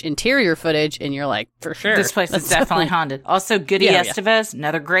watch interior footage, and you're like, for sure. This place is definitely haunted. Also, Goody Estevez,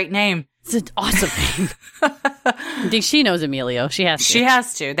 another great name. It's an awesome name. I think she knows Emilio. She has to. She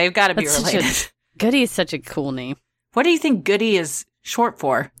has to. They've got to be related. Goody is such a cool name. What do you think Goody is short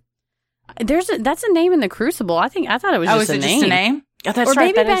for? That's a name in the Crucible. I thought it was just a name. Just a name? Oh, that's or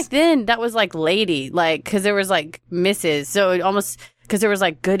right. Maybe back then that was like lady, like because there was like Mrs. So it almost because there was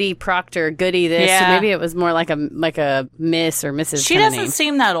like Goody Proctor, Goody this. Yeah. So maybe it was more like a Miss or Mrs. She doesn't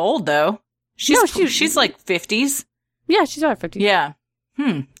seem that old though. She's like 50s. Yeah, she's about 50. Yeah.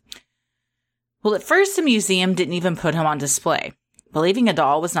 Well, at first the museum didn't even put him on display, believing a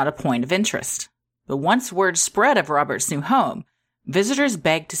doll was not a point of interest. But once word spread of Robert's new home, visitors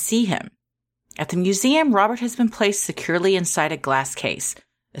begged to see him. At the museum, Robert has been placed securely inside a glass case,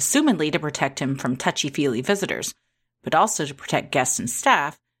 assumedly to protect him from touchy-feely visitors, but also to protect guests and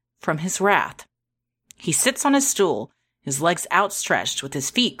staff from his wrath. He sits on his stool, his legs outstretched with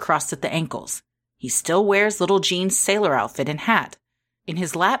his feet crossed at the ankles. He still wears little Jean's sailor outfit and hat. In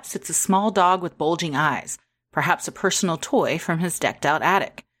his lap sits a small dog with bulging eyes, perhaps a personal toy from his decked-out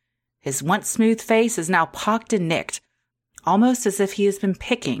attic. His once smooth face is now pocked and nicked, almost as if he has been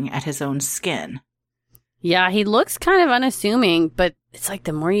picking at his own skin. Yeah, he looks kind of unassuming, but it's like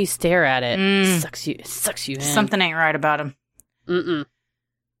the more you stare at it, it sucks you in. Something ain't right about him. Mm-mm.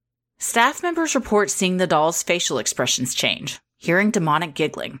 Staff members report seeing the doll's facial expressions change, hearing demonic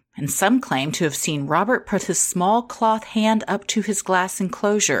giggling, and some claim to have seen Robert put his small cloth hand up to his glass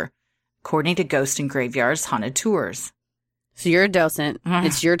enclosure, according to Ghost and Graveyard's haunted tours. So you're a docent.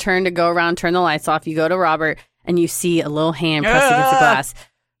 It's your turn to go around, turn the lights off. You go to Robert, and you see a little hand pressed against the glass.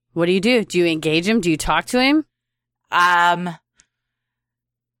 What do? Do you engage him? Do you talk to him? I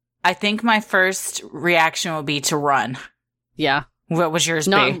think my first reaction will be to run. Yeah. What was yours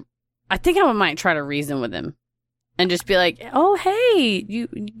be? I think I might try to reason with him. And just be like, "Oh, hey, you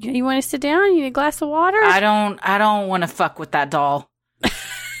want to sit down? You need a glass of water?" I don't want to fuck with that doll.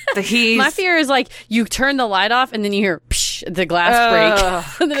 My fear is like you turn the light off and then you hear psh, the glass break.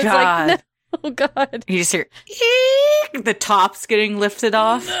 And then God. it's like, no, oh God. You just hear eek, the top's getting lifted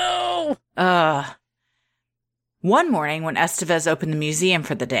off. No. One morning when Estevez opened the museum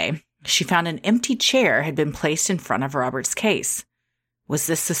for the day, she found an empty chair had been placed in front of Robert's case. Was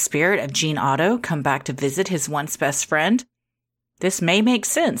this the spirit of Jean Otto come back to visit his once best friend? This may make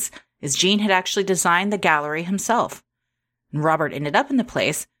sense, as Jean had actually designed the gallery himself. When Robert ended up in the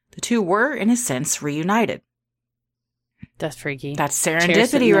place, the two were, in a sense, reunited. That's freaky. That's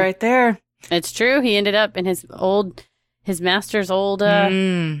serendipity right there. It's true. He ended up in his master's old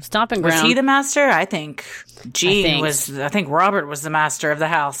stomping ground. Was he the master? I think Jean was. I think Robert was the master of the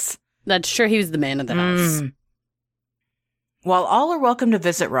house. That's true. He was the man of the house. While all are welcome to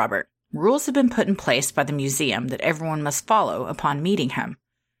visit Robert, rules have been put in place by the museum that everyone must follow upon meeting him.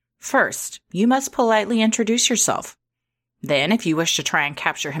 First, you must politely introduce yourself. Then, if you wish to try and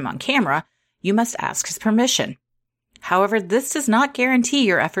capture him on camera, you must ask his permission. However, this does not guarantee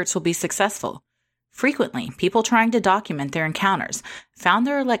your efforts will be successful. Frequently, people trying to document their encounters found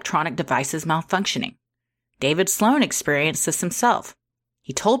their electronic devices malfunctioning. David Sloan experienced this himself.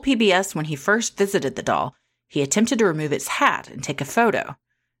 He told PBS when he first visited the doll, he attempted to remove its hat and take a photo.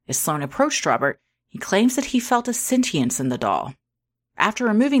 As Sloan approached Robert, he claims that he felt a sentience in the doll. After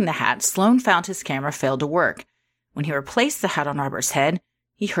removing the hat, Sloan found his camera failed to work. When he replaced the hat on Robert's head,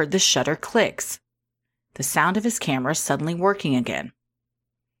 he heard the shutter clicks. The sound of his camera suddenly working again.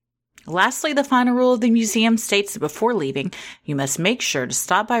 Lastly, the final rule of the museum states that before leaving, you must make sure to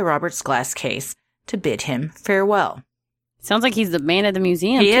stop by Robert's glass case to bid him farewell. Sounds like he's the man of the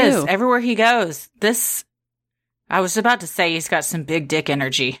museum, He too. is. Everywhere he goes. I was about to say he's got some big dick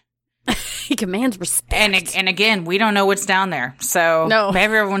energy. He commands respect. And again, we don't know what's down there. So no.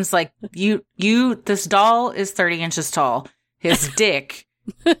 Maybe everyone's like, this doll is 30 inches tall. His dick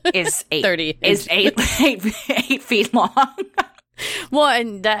is 8 feet long. Well,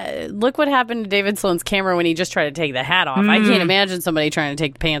 and look what happened to David Sloan's camera when he just tried to take the hat off. I can't imagine somebody trying to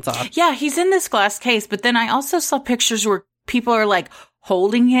take the pants off. Yeah, he's in this glass case, but then I also saw pictures where people are like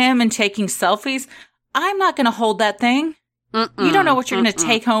holding him and taking selfies. I'm not going to hold that thing. You don't know what you're going to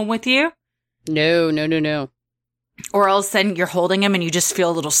take home with you. No. Or all of a sudden you're holding him and you just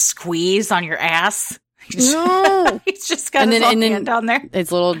feel a little squeeze on your ass. No. He's just got his little hand down there.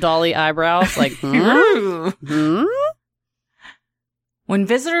 Its little dolly eyebrows, like, When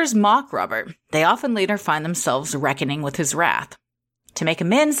visitors mock Robert, they often later find themselves reckoning with his wrath. To make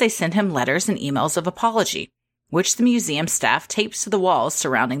amends, they send him letters and emails of apology, which the museum staff tapes to the walls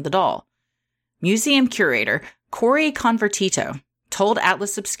surrounding the doll. Museum curator Corey Convertito told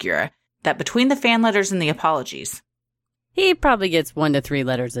Atlas Obscura that between the fan letters and the apologies, he probably gets 1 to 3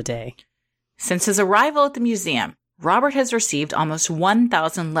 letters a day. Since his arrival at the museum, Robert has received almost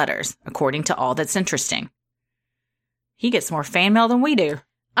 1,000 letters, according to All That's Interesting. He gets more fan mail than we do.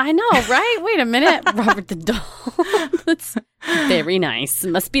 I know, right? Wait a minute. Robert the doll. That's very nice.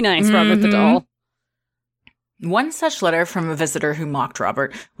 Must be nice, Robert the doll. One such letter from a visitor who mocked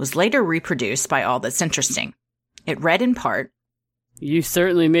Robert was later reproduced by All That's Interesting. It read in part, "You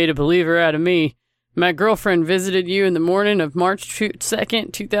certainly made a believer out of me. My girlfriend visited you in the morning of March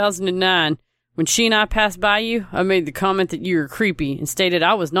 2nd, 2009. When she and I passed by you, I made the comment that you were creepy and stated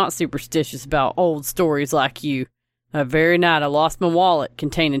I was not superstitious about old stories like you. That very night, I lost my wallet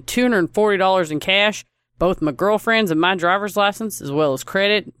containing $240 in cash, both my girlfriend's and my driver's license, as well as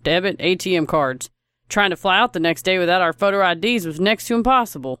credit, debit, ATM cards. Trying to fly out the next day without our photo IDs was next to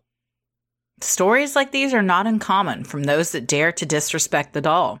impossible." Stories like these are not uncommon from those that dare to disrespect the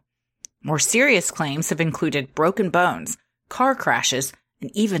doll. More serious claims have included broken bones, car crashes, and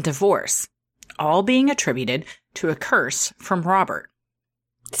even divorce, all being attributed to a curse from Robert.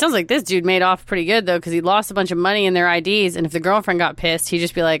 Sounds like this dude made off pretty good, though, because he lost a bunch of money in their IDs, and if the girlfriend got pissed, he'd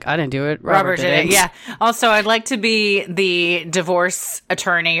just be like, I didn't do it. Robert did it. Yeah. Also, I'd like to be the divorce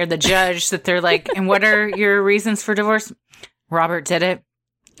attorney or the judge that they're like, and what are your reasons for divorce? Robert did it.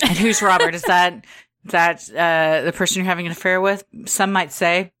 And who's Robert? Is that the person you're having an affair with? Some might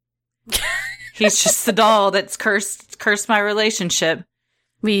say. He's just the doll that's cursed my relationship.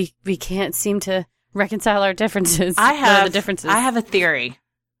 We can't seem to reconcile our differences. I have a theory.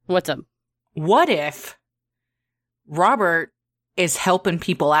 What's up? What if Robert is helping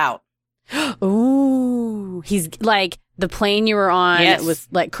people out? Ooh, he's like the plane you were on was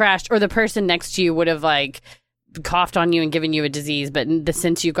like crashed, or the person next to you would have like coughed on you and given you a disease, but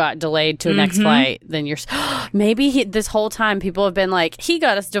since you got delayed to the next flight, then you're maybe this whole time people have been like, he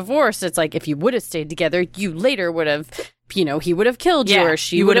got us divorced. It's like, if you would have stayed together, you later would have, he would have killed you, or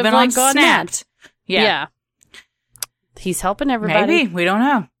she would have been like gone snapped. Yeah. He's helping everybody. Maybe. We don't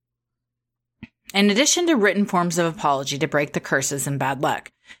know. In addition to written forms of apology to break the curses and bad luck,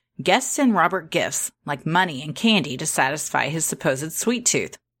 guests send Robert gifts like money and candy to satisfy his supposed sweet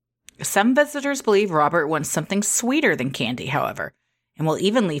tooth. Some visitors believe Robert wants something sweeter than candy, however, and will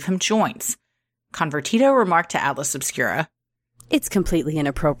even leave him joints. Convertito remarked to Atlas Obscura, "It's completely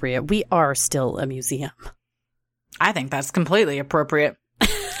inappropriate. We are still a museum." I think that's completely appropriate.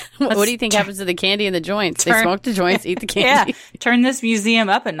 What do you think happens to the candy and the joints? They smoke the joints, eat the candy. Yeah, turn this museum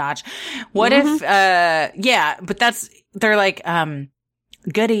up a notch. What if, but they're like,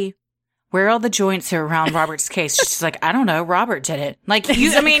 Goody, where are all the joints here around Robert's case? She's like, I don't know, Robert did it. Like,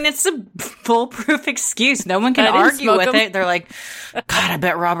 it's a foolproof excuse. No one can argue with it. They're like, God, I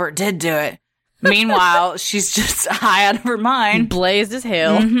bet Robert did do it. Meanwhile, she's just high out of her mind. Blazed as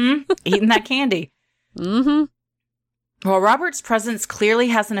hell. Eating that candy. While Robert's presence clearly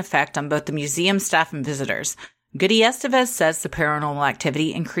has an effect on both the museum staff and visitors, Goody Estevez says the paranormal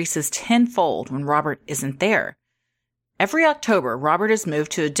activity increases tenfold when Robert isn't there. Every October, Robert is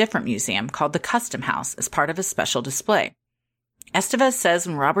moved to a different museum called the Custom House as part of a special display. Estevez says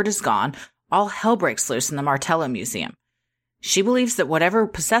when Robert is gone, all hell breaks loose in the Martello Museum. She believes that whatever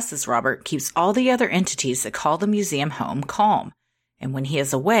possesses Robert keeps all the other entities that call the museum home calm, and when he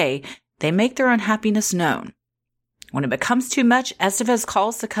is away, they make their unhappiness known. When it becomes too much, Estevez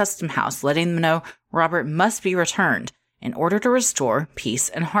calls the Custom House, letting them know Robert must be returned in order to restore peace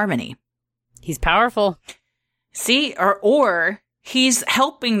and harmony. He's powerful. See, or he's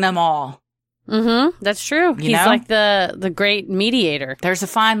helping them all. That's true. He's like the great mediator. There's a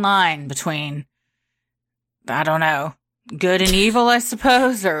fine line between, I don't know, good and evil, I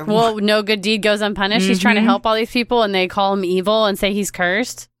suppose. Or well, no good deed goes unpunished. He's trying to help all these people, and they call him evil and say he's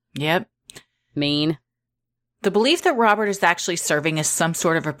cursed. Yep. Mean. The belief that Robert is actually serving as some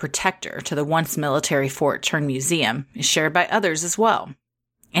sort of a protector to the once military fort turned museum is shared by others as well.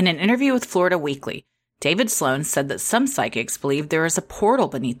 In an interview with Florida Weekly, David Sloan said that some psychics believe there is a portal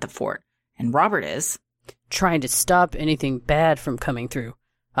beneath the fort, and Robert is trying to stop anything bad from coming through.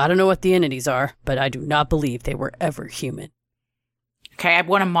 I don't know what the entities are, but I do not believe they were ever human. Okay, I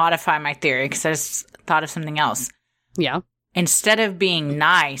want to modify my theory because I just thought of something else. Yeah. Instead of being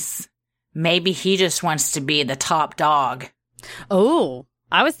nice, maybe he just wants to be the top dog. Oh,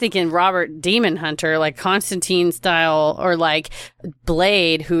 I was thinking Robert Demon Hunter, like Constantine style, or like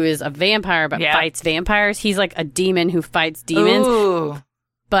Blade, who is a vampire but fights vampires. He's like a demon who fights demons. Ooh.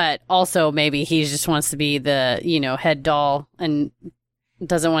 But also maybe he just wants to be the, head doll and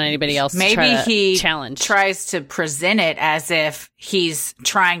doesn't want anybody else to try to challenge. Tries to present it as if he's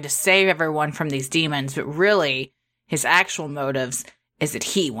trying to save everyone from these demons, but really his actual motives is that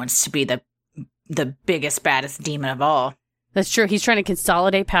he wants to be the biggest, baddest demon of all. That's true. He's trying to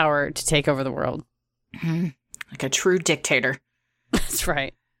consolidate power to take over the world. Like a true dictator. That's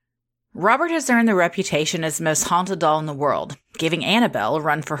right. Robert has earned the reputation as the most haunted doll in the world, giving Annabelle a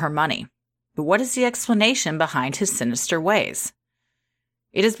run for her money. But what is the explanation behind his sinister ways?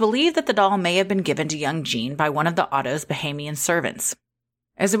 It is believed that the doll may have been given to young Jean by one of the Otto's Bahamian servants.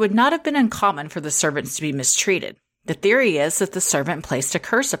 As it would not have been uncommon for the servants to be mistreated, the theory is that the servant placed a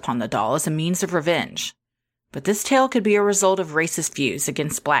curse upon the doll as a means of revenge. But this tale could be a result of racist views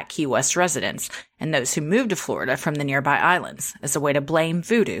against Black Key West residents and those who moved to Florida from the nearby islands as a way to blame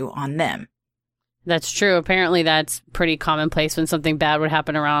voodoo on them. That's true. Apparently that's pretty commonplace when something bad would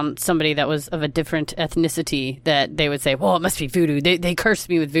happen around somebody that was of a different ethnicity, that they would say, well, it must be voodoo. They cursed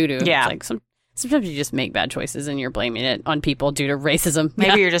me with voodoo. Yeah. It's like sometimes you just make bad choices and you're blaming it on people due to racism.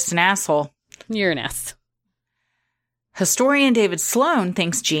 Maybe you're just an asshole. You're an ass. Historian David Sloan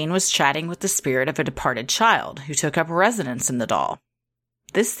thinks Jean was chatting with the spirit of a departed child who took up residence in the doll.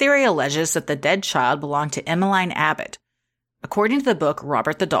 This theory alleges that the dead child belonged to Emmeline Abbott. According to the book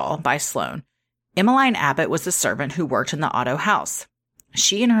Robert the Doll by Sloan, Emmeline Abbott was a servant who worked in the Otto house.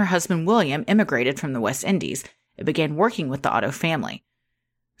 She and her husband William immigrated from the West Indies and began working with the Otto family.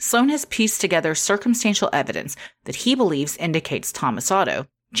 Sloan has pieced together circumstantial evidence that he believes indicates Thomas Otto,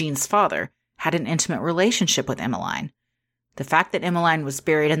 Jean's father, had an intimate relationship with Emmeline. The fact that Emmeline was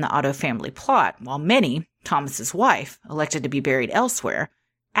buried in the Otto family plot, while Minnie, Thomas's wife, elected to be buried elsewhere,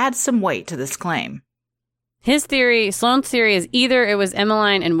 adds some weight to this claim. His theory, Sloan's theory, is either it was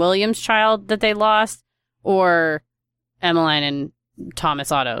Emmeline and William's child that they lost, or Emmeline and Thomas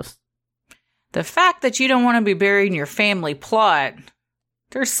Otto's. The fact that you don't want to be buried in your family plot,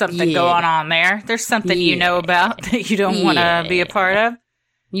 there's something going on there. There's something you know about that you don't want to be a part of.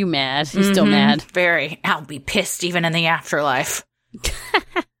 You mad? You still mad? Very. I'll be pissed even in the afterlife.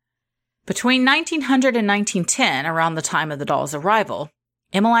 Between 1900 and 1910, around the time of the doll's arrival,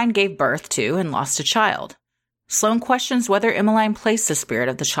 Emmeline gave birth to and lost a child. Sloan questions whether Emmeline placed the spirit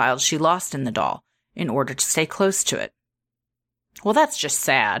of the child she lost in the doll in order to stay close to it. Well, that's just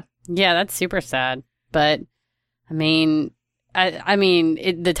sad. Yeah, that's super sad. But, I mean,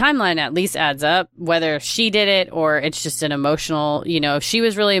 the timeline at least adds up, whether she did it or it's just an emotional, if she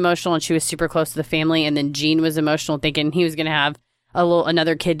was really emotional and she was super close to the family, and then Jean was emotional thinking he was going to have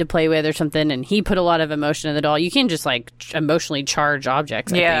another kid to play with or something, and he put a lot of emotion in the doll. You can just emotionally charge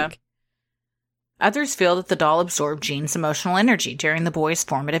objects, I think. Others feel that the doll absorbed Jean's emotional energy during the boy's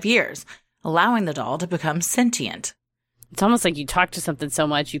formative years, allowing the doll to become sentient. It's almost like you talk to something so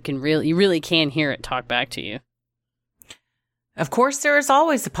much you really can hear it talk back to you. Of course, there is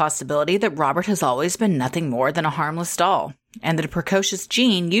always the possibility that Robert has always been nothing more than a harmless doll, and that a precocious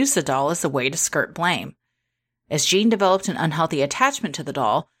Jean used the doll as a way to skirt blame. As Jean developed an unhealthy attachment to the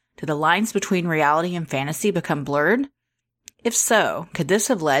doll, did the lines between reality and fantasy become blurred? If so, could this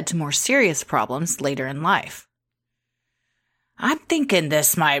have led to more serious problems later in life? I'm thinking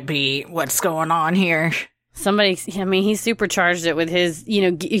this might be what's going on here. He supercharged it with his,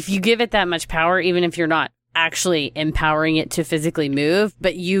 if you give it that much power, even if you're not actually empowering it to physically move,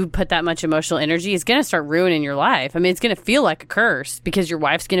 but you put that much emotional energy, it's going to start ruining your life. I mean, it's going to feel like a curse because your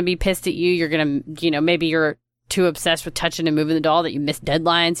wife's going to be pissed at you. You're going to, maybe you're too obsessed with touching and moving the doll that you miss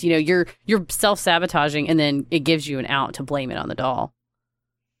deadlines. You're self-sabotaging, and then it gives you an out to blame it on the doll.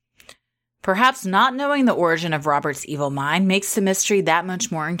 Perhaps not knowing the origin of Robert's evil mind makes the mystery that much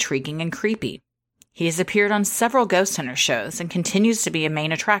more intriguing and creepy. He has appeared on several ghost hunter shows and continues to be a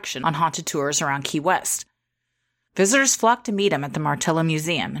main attraction on haunted tours around Key West. Visitors flock to meet him at the Martello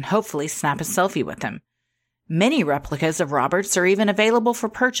Museum and hopefully snap a selfie with him. Many replicas of Robert's are even available for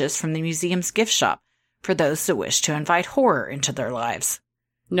purchase from the museum's gift shop for those that wish to invite horror into their lives.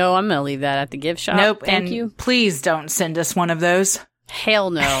 No, I'm going to leave that at the gift shop. Nope, Thank you. Please don't send us one of those. Hell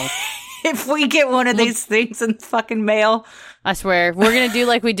no. If we get one of these things in the fucking mail, I swear, we're going to do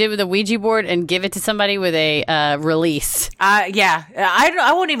like we did with the Ouija board and give it to somebody with a release.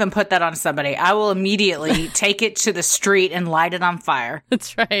 I won't even put that on somebody. I will immediately take it to the street and light it on fire.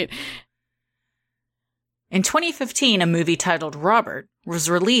 That's right. In 2015, a movie titled Robert was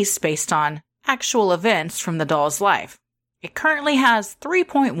released based on actual events from the doll's life. It currently has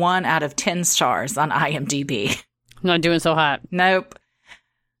 3.1 out of 10 stars on IMDb. Not doing so hot. Nope.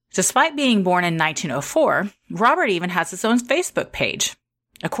 Despite being born in 1904, Robert even has his own Facebook page.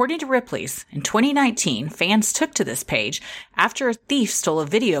 According to Ripley's, in 2019, fans took to this page after a thief stole a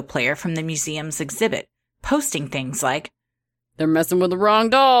video player from the museum's exhibit, posting things like, "They're messing with the wrong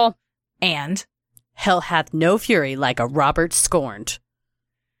doll," and "Hell hath no fury like a Robert scorned."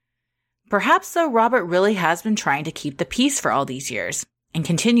 Perhaps, though, Robert really has been trying to keep the peace for all these years, and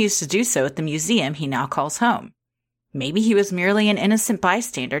continues to do so at the museum he now calls home. Maybe he was merely an innocent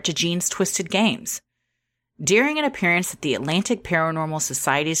bystander to Gene's twisted games. During an appearance at the Atlantic Paranormal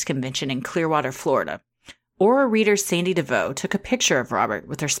Society's convention in Clearwater, Florida, Aura reader Sandy DeVoe took a picture of Robert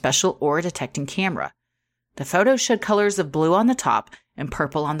with her special aura detecting camera. The photo showed colors of blue on the top and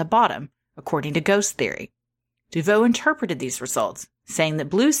purple on the bottom, according to ghost theory. DeVoe interpreted these results, saying that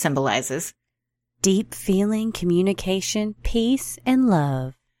blue symbolizes deep feeling, communication, peace, and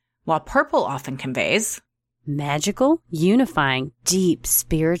love, while purple often conveys magical, unifying, deep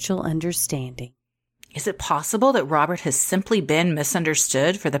spiritual understanding. Is it possible that Robert has simply been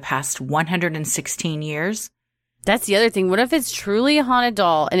misunderstood for the past 116 years? That's the other thing. What if it's truly a haunted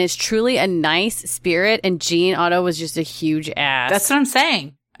doll and it's truly a nice spirit and Gene Otto was just a huge ass? That's what I'm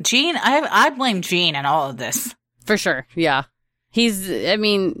saying. Gene, I blame Gene in all of this. For sure, yeah. He was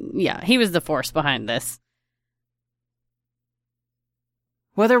the force behind this.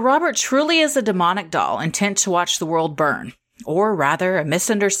 Whether Robert truly is a demonic doll intent to watch the world burn, or rather a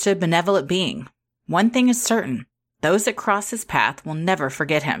misunderstood benevolent being, one thing is certain. Those that cross his path will never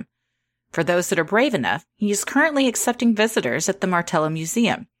forget him. For those that are brave enough, he is currently accepting visitors at the Martello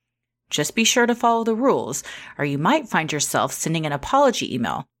Museum. Just be sure to follow the rules, or you might find yourself sending an apology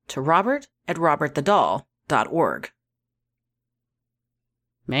email to robert@robertthedoll.org.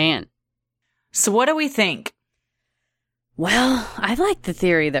 Man. So what do we think? Well, I like the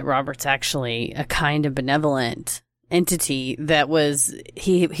theory that Robert's actually a kind of benevolent entity that was,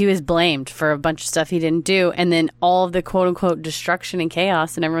 he was blamed for a bunch of stuff he didn't do, and then all of the quote-unquote destruction and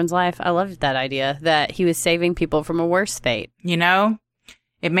chaos in everyone's life. I loved that idea, that he was saving people from a worse fate. You know,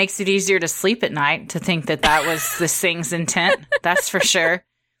 it makes it easier to sleep at night to think that that was this thing's intent. That's for sure.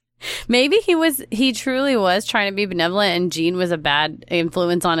 Maybe he truly was trying to be benevolent and Gene was a bad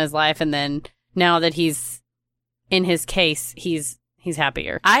influence on his life, and then now that he's in his case, he's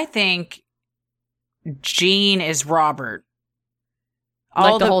happier. I think Gene is Robert.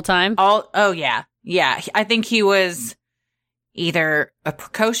 The whole time? Oh, yeah. Yeah. I think he was either a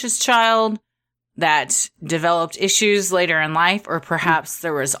precocious child that developed issues later in life, or perhaps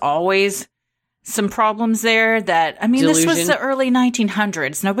there was always some problems there that, I mean, Delusion. This was the early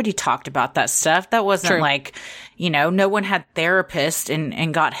 1900s. Nobody talked about that stuff. That wasn't True. like, no one had therapists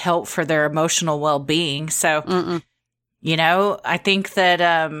and got help for their emotional well-being. So, I think that,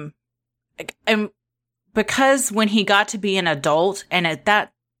 and because when he got to be an adult, and at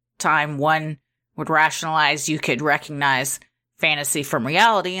that time, one would rationalize you could recognize fantasy from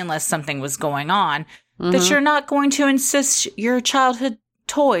reality unless something was going on, that you're not going to insist your childhood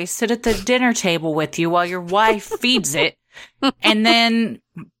toy sit at the dinner table with you while your wife feeds it and then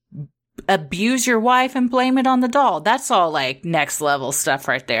abuse your wife and blame it on the doll. That's all like next level stuff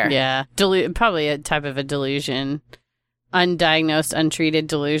right there. Yeah. Probably a type of a delusion. Undiagnosed, untreated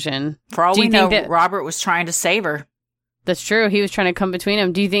delusion. For all we know, Robert was trying to save her. That's true. He was trying to come between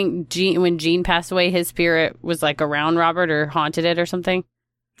them. Do you think when Gene passed away, his spirit was like around Robert or haunted it or something?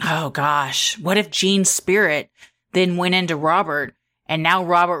 Oh gosh. What if Gene's spirit then went into Robert and now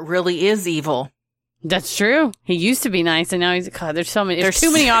Robert really is evil? That's true. He used to be nice, and now he's, God, there's too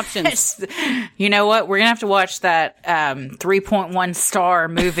many options. You know what? We're going to have to watch that 3.1 star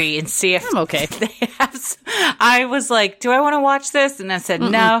movie and see if I'm okay. They have. I was like, do I want to watch this? And I said,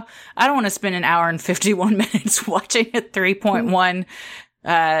 no, I don't want to spend an hour and 51 minutes watching a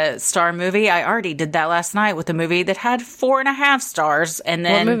 3.1 star movie. I already did that last night with a movie that had 4.5 stars. And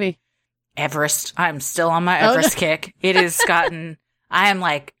then what movie? Everest. I'm still on my Everest kick. It has gotten, I am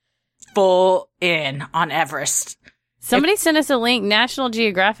like full in on Everest. Somebody sent us a link. National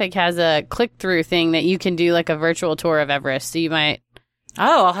Geographic has a click-through thing that you can do like a virtual tour of Everest. So you might...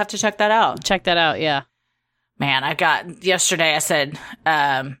 Oh, I'll have to check that out. Check that out, yeah. Man, yesterday I said,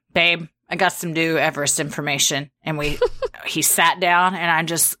 babe, I got some new Everest information. And he sat down and I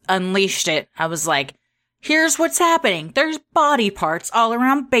just unleashed it. I was like, here's what's happening. There's body parts all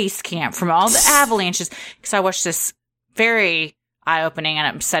around base camp from all the avalanches. Because I watched this very eye-opening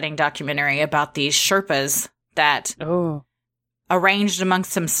and upsetting documentary about these Sherpas that arranged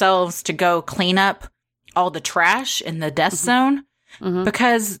amongst themselves to go clean up all the trash in the death zone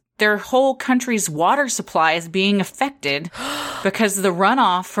because their whole country's water supply is being affected because of the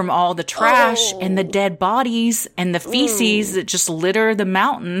runoff from all the trash and the dead bodies and the feces that just litter the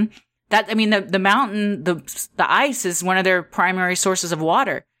mountain. The mountain, the ice is one of their primary sources of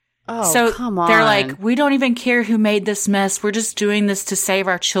water. Oh, so come on. They're like, we don't even care who made this mess. We're just doing this to save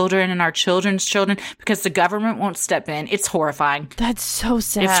our children and our children's children because the government won't step in. It's horrifying. That's so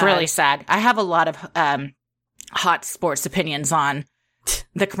sad. It's really sad. I have a lot of hot sports opinions on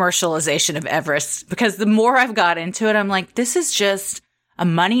the commercialization of Everest because the more I've got into it, I'm like, this is just a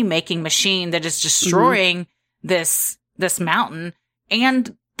money-making machine that is destroying this mountain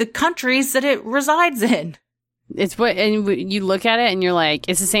and the countries that it resides in. It's what, and you look at it and you're like,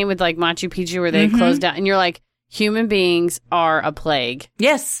 it's the same with like Machu Picchu where they closed down and you're like, human beings are a plague.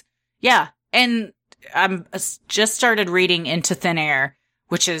 Yes. Yeah. And I'm just started reading Into Thin Air,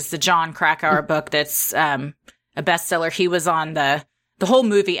 which is the John Krakauer book that's a bestseller. He was on the whole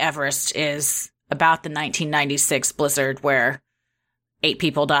movie Everest is about the 1996 blizzard where 8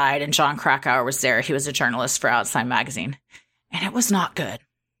 people died and John Krakauer was there. He was a journalist for Outside Magazine. And it was not good.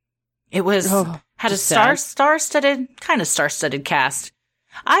 It was had a star-studded cast.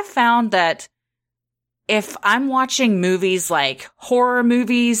 I've found that if I'm watching movies like horror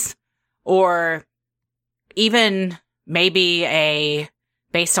movies or even maybe a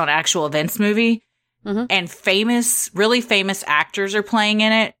based on actual events movie and really famous actors are playing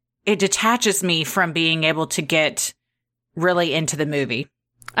in it, it detaches me from being able to get really into the movie.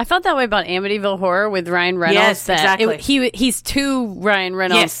 I felt that way about Amityville Horror with Ryan Reynolds. Yes, exactly. He's too Ryan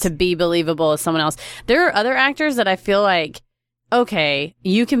Reynolds to be believable as someone else. There are other actors that I feel like, okay,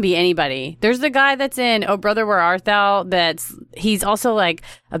 you can be anybody. There's the guy that's in Oh Brother, Where Art Thou? He's also like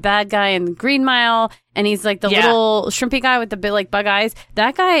a bad guy in Green Mile, and he's like the little shrimpy guy with the big like bug eyes.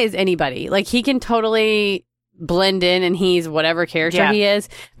 That guy is anybody. Like he can totally blend in and he's whatever character he is.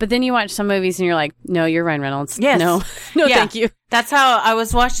 But then you watch some movies and you're like, no, you're Ryan Reynolds. Yes. No, thank you. That's how I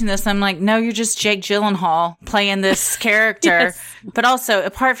was watching this. I'm like, no, you're just Jake Gyllenhaal playing this character. But also,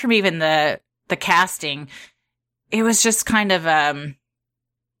 apart from even the casting, it was just kind of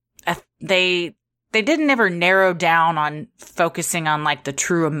they didn't ever narrow down on focusing on like the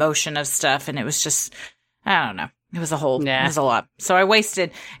true emotion of stuff, and it was just, I don't know. It was it was a lot. So I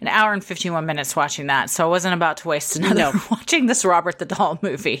wasted an hour and 51 minutes watching that. So I wasn't about to waste another watching this Robert the Doll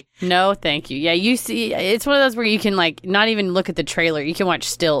movie. No, thank you. Yeah, you see, it's one of those where you can like not even look at the trailer. You can watch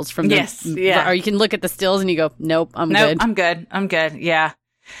stills from or you can look at the stills and you go, nope, I'm good. I'm good. Yeah.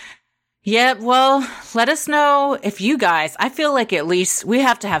 Yeah, well, let us know if you guys, I feel like at least we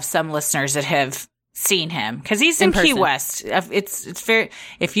have to have some listeners that have seen him because he's in Key West. It's very,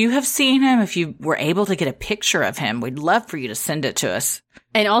 if you have seen him, if you were able to get a picture of him, we'd love for you to send it to us.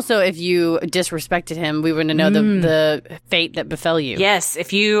 And also, if you disrespected him, we want to know the fate that befell you. Yes,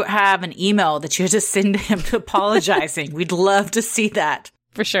 if you have an email that you had to send him apologizing, we'd love to see that.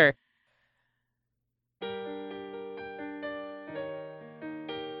 For sure.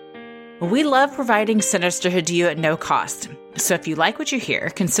 We love providing Sinisterhood to you at no cost. So if you like what you hear,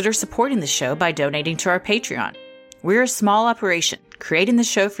 consider supporting the show by donating to our Patreon. We're a small operation, creating the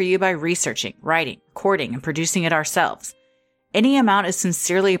show for you by researching, writing, recording, and producing it ourselves. Any amount is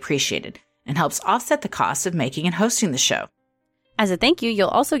sincerely appreciated and helps offset the cost of making and hosting the show. As a thank you, you'll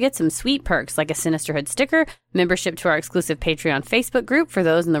also get some sweet perks like a Sinisterhood sticker, membership to our exclusive Patreon Facebook group for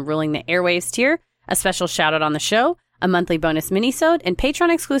those in the Ruling the Airwaves tier, a special shout out on the show, a monthly bonus mini-sode, and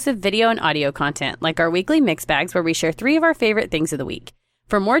Patreon-exclusive video and audio content, like our weekly mix bags where we share 3 of our favorite things of the week.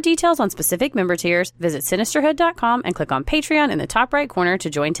 For more details on specific member tiers, visit Sinisterhood.com and click on Patreon in the top right corner to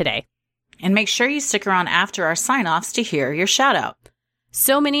join today. And make sure you stick around after our sign-offs to hear your shout-out.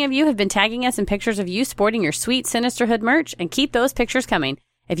 So many of you have been tagging us in pictures of you sporting your sweet Sinisterhood merch, and keep those pictures coming.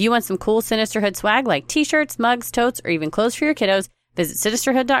 If you want some cool Sinisterhood swag like t-shirts, mugs, totes, or even clothes for your kiddos, visit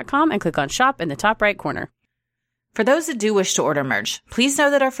Sinisterhood.com and click on Shop in the top right corner. For those that do wish to order merch, please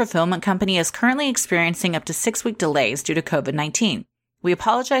know that our fulfillment company is currently experiencing up to 6-week delays due to COVID-19. We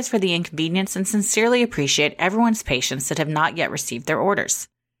apologize for the inconvenience and sincerely appreciate everyone's patience that have not yet received their orders.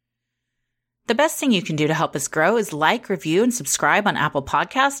 The best thing you can do to help us grow is like, review, and subscribe on Apple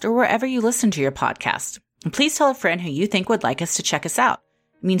Podcasts or wherever you listen to your podcast. And please tell a friend who you think would like us to check us out.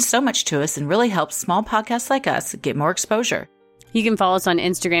 It means so much to us and really helps small podcasts like us get more exposure. You can follow us on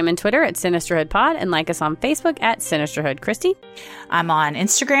Instagram and Twitter at SinisterhoodPod and like us on Facebook at Sinisterhood. Christy? I'm on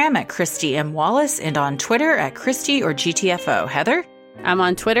Instagram at Christy M. Wallace and on Twitter at Christy or GTFO. Heather? I'm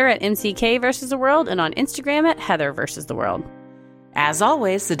on Twitter at MCK versus the World and on Instagram at Heather versus the World. As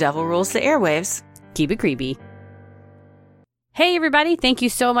always, the devil rules the airwaves. Keep it creepy. Hey everybody, thank you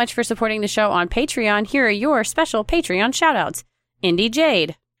so much for supporting the show on Patreon. Here are your special Patreon shoutouts. Indy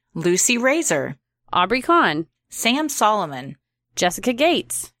Jade, Lucy Razor, Aubrey Kahn, Sam Solomon, Jessica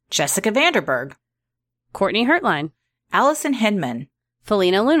Gates, Jessica Vanderberg, Courtney Hertline, Allison Hinman,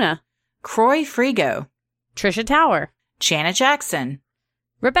 Felina Luna, Croy Frigo, Trisha Tower, Janet Jackson,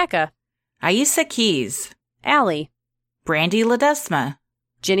 Rebecca, Aisa Keys, Allie, Brandy Ledesma,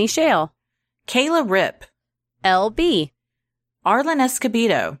 Jenny Shale, Kayla Rip, LB, Arlen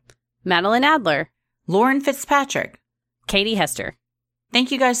Escobedo, Madeline Adler, Lauren Fitzpatrick. Katie Hester.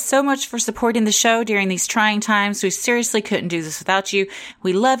 Thank you guys so much for supporting the show during these trying times. We seriously couldn't do this without you.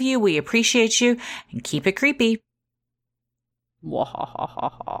 We love you. We appreciate you. And keep it creepy.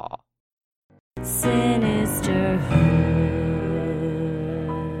 Wahahaha. Sinister Who.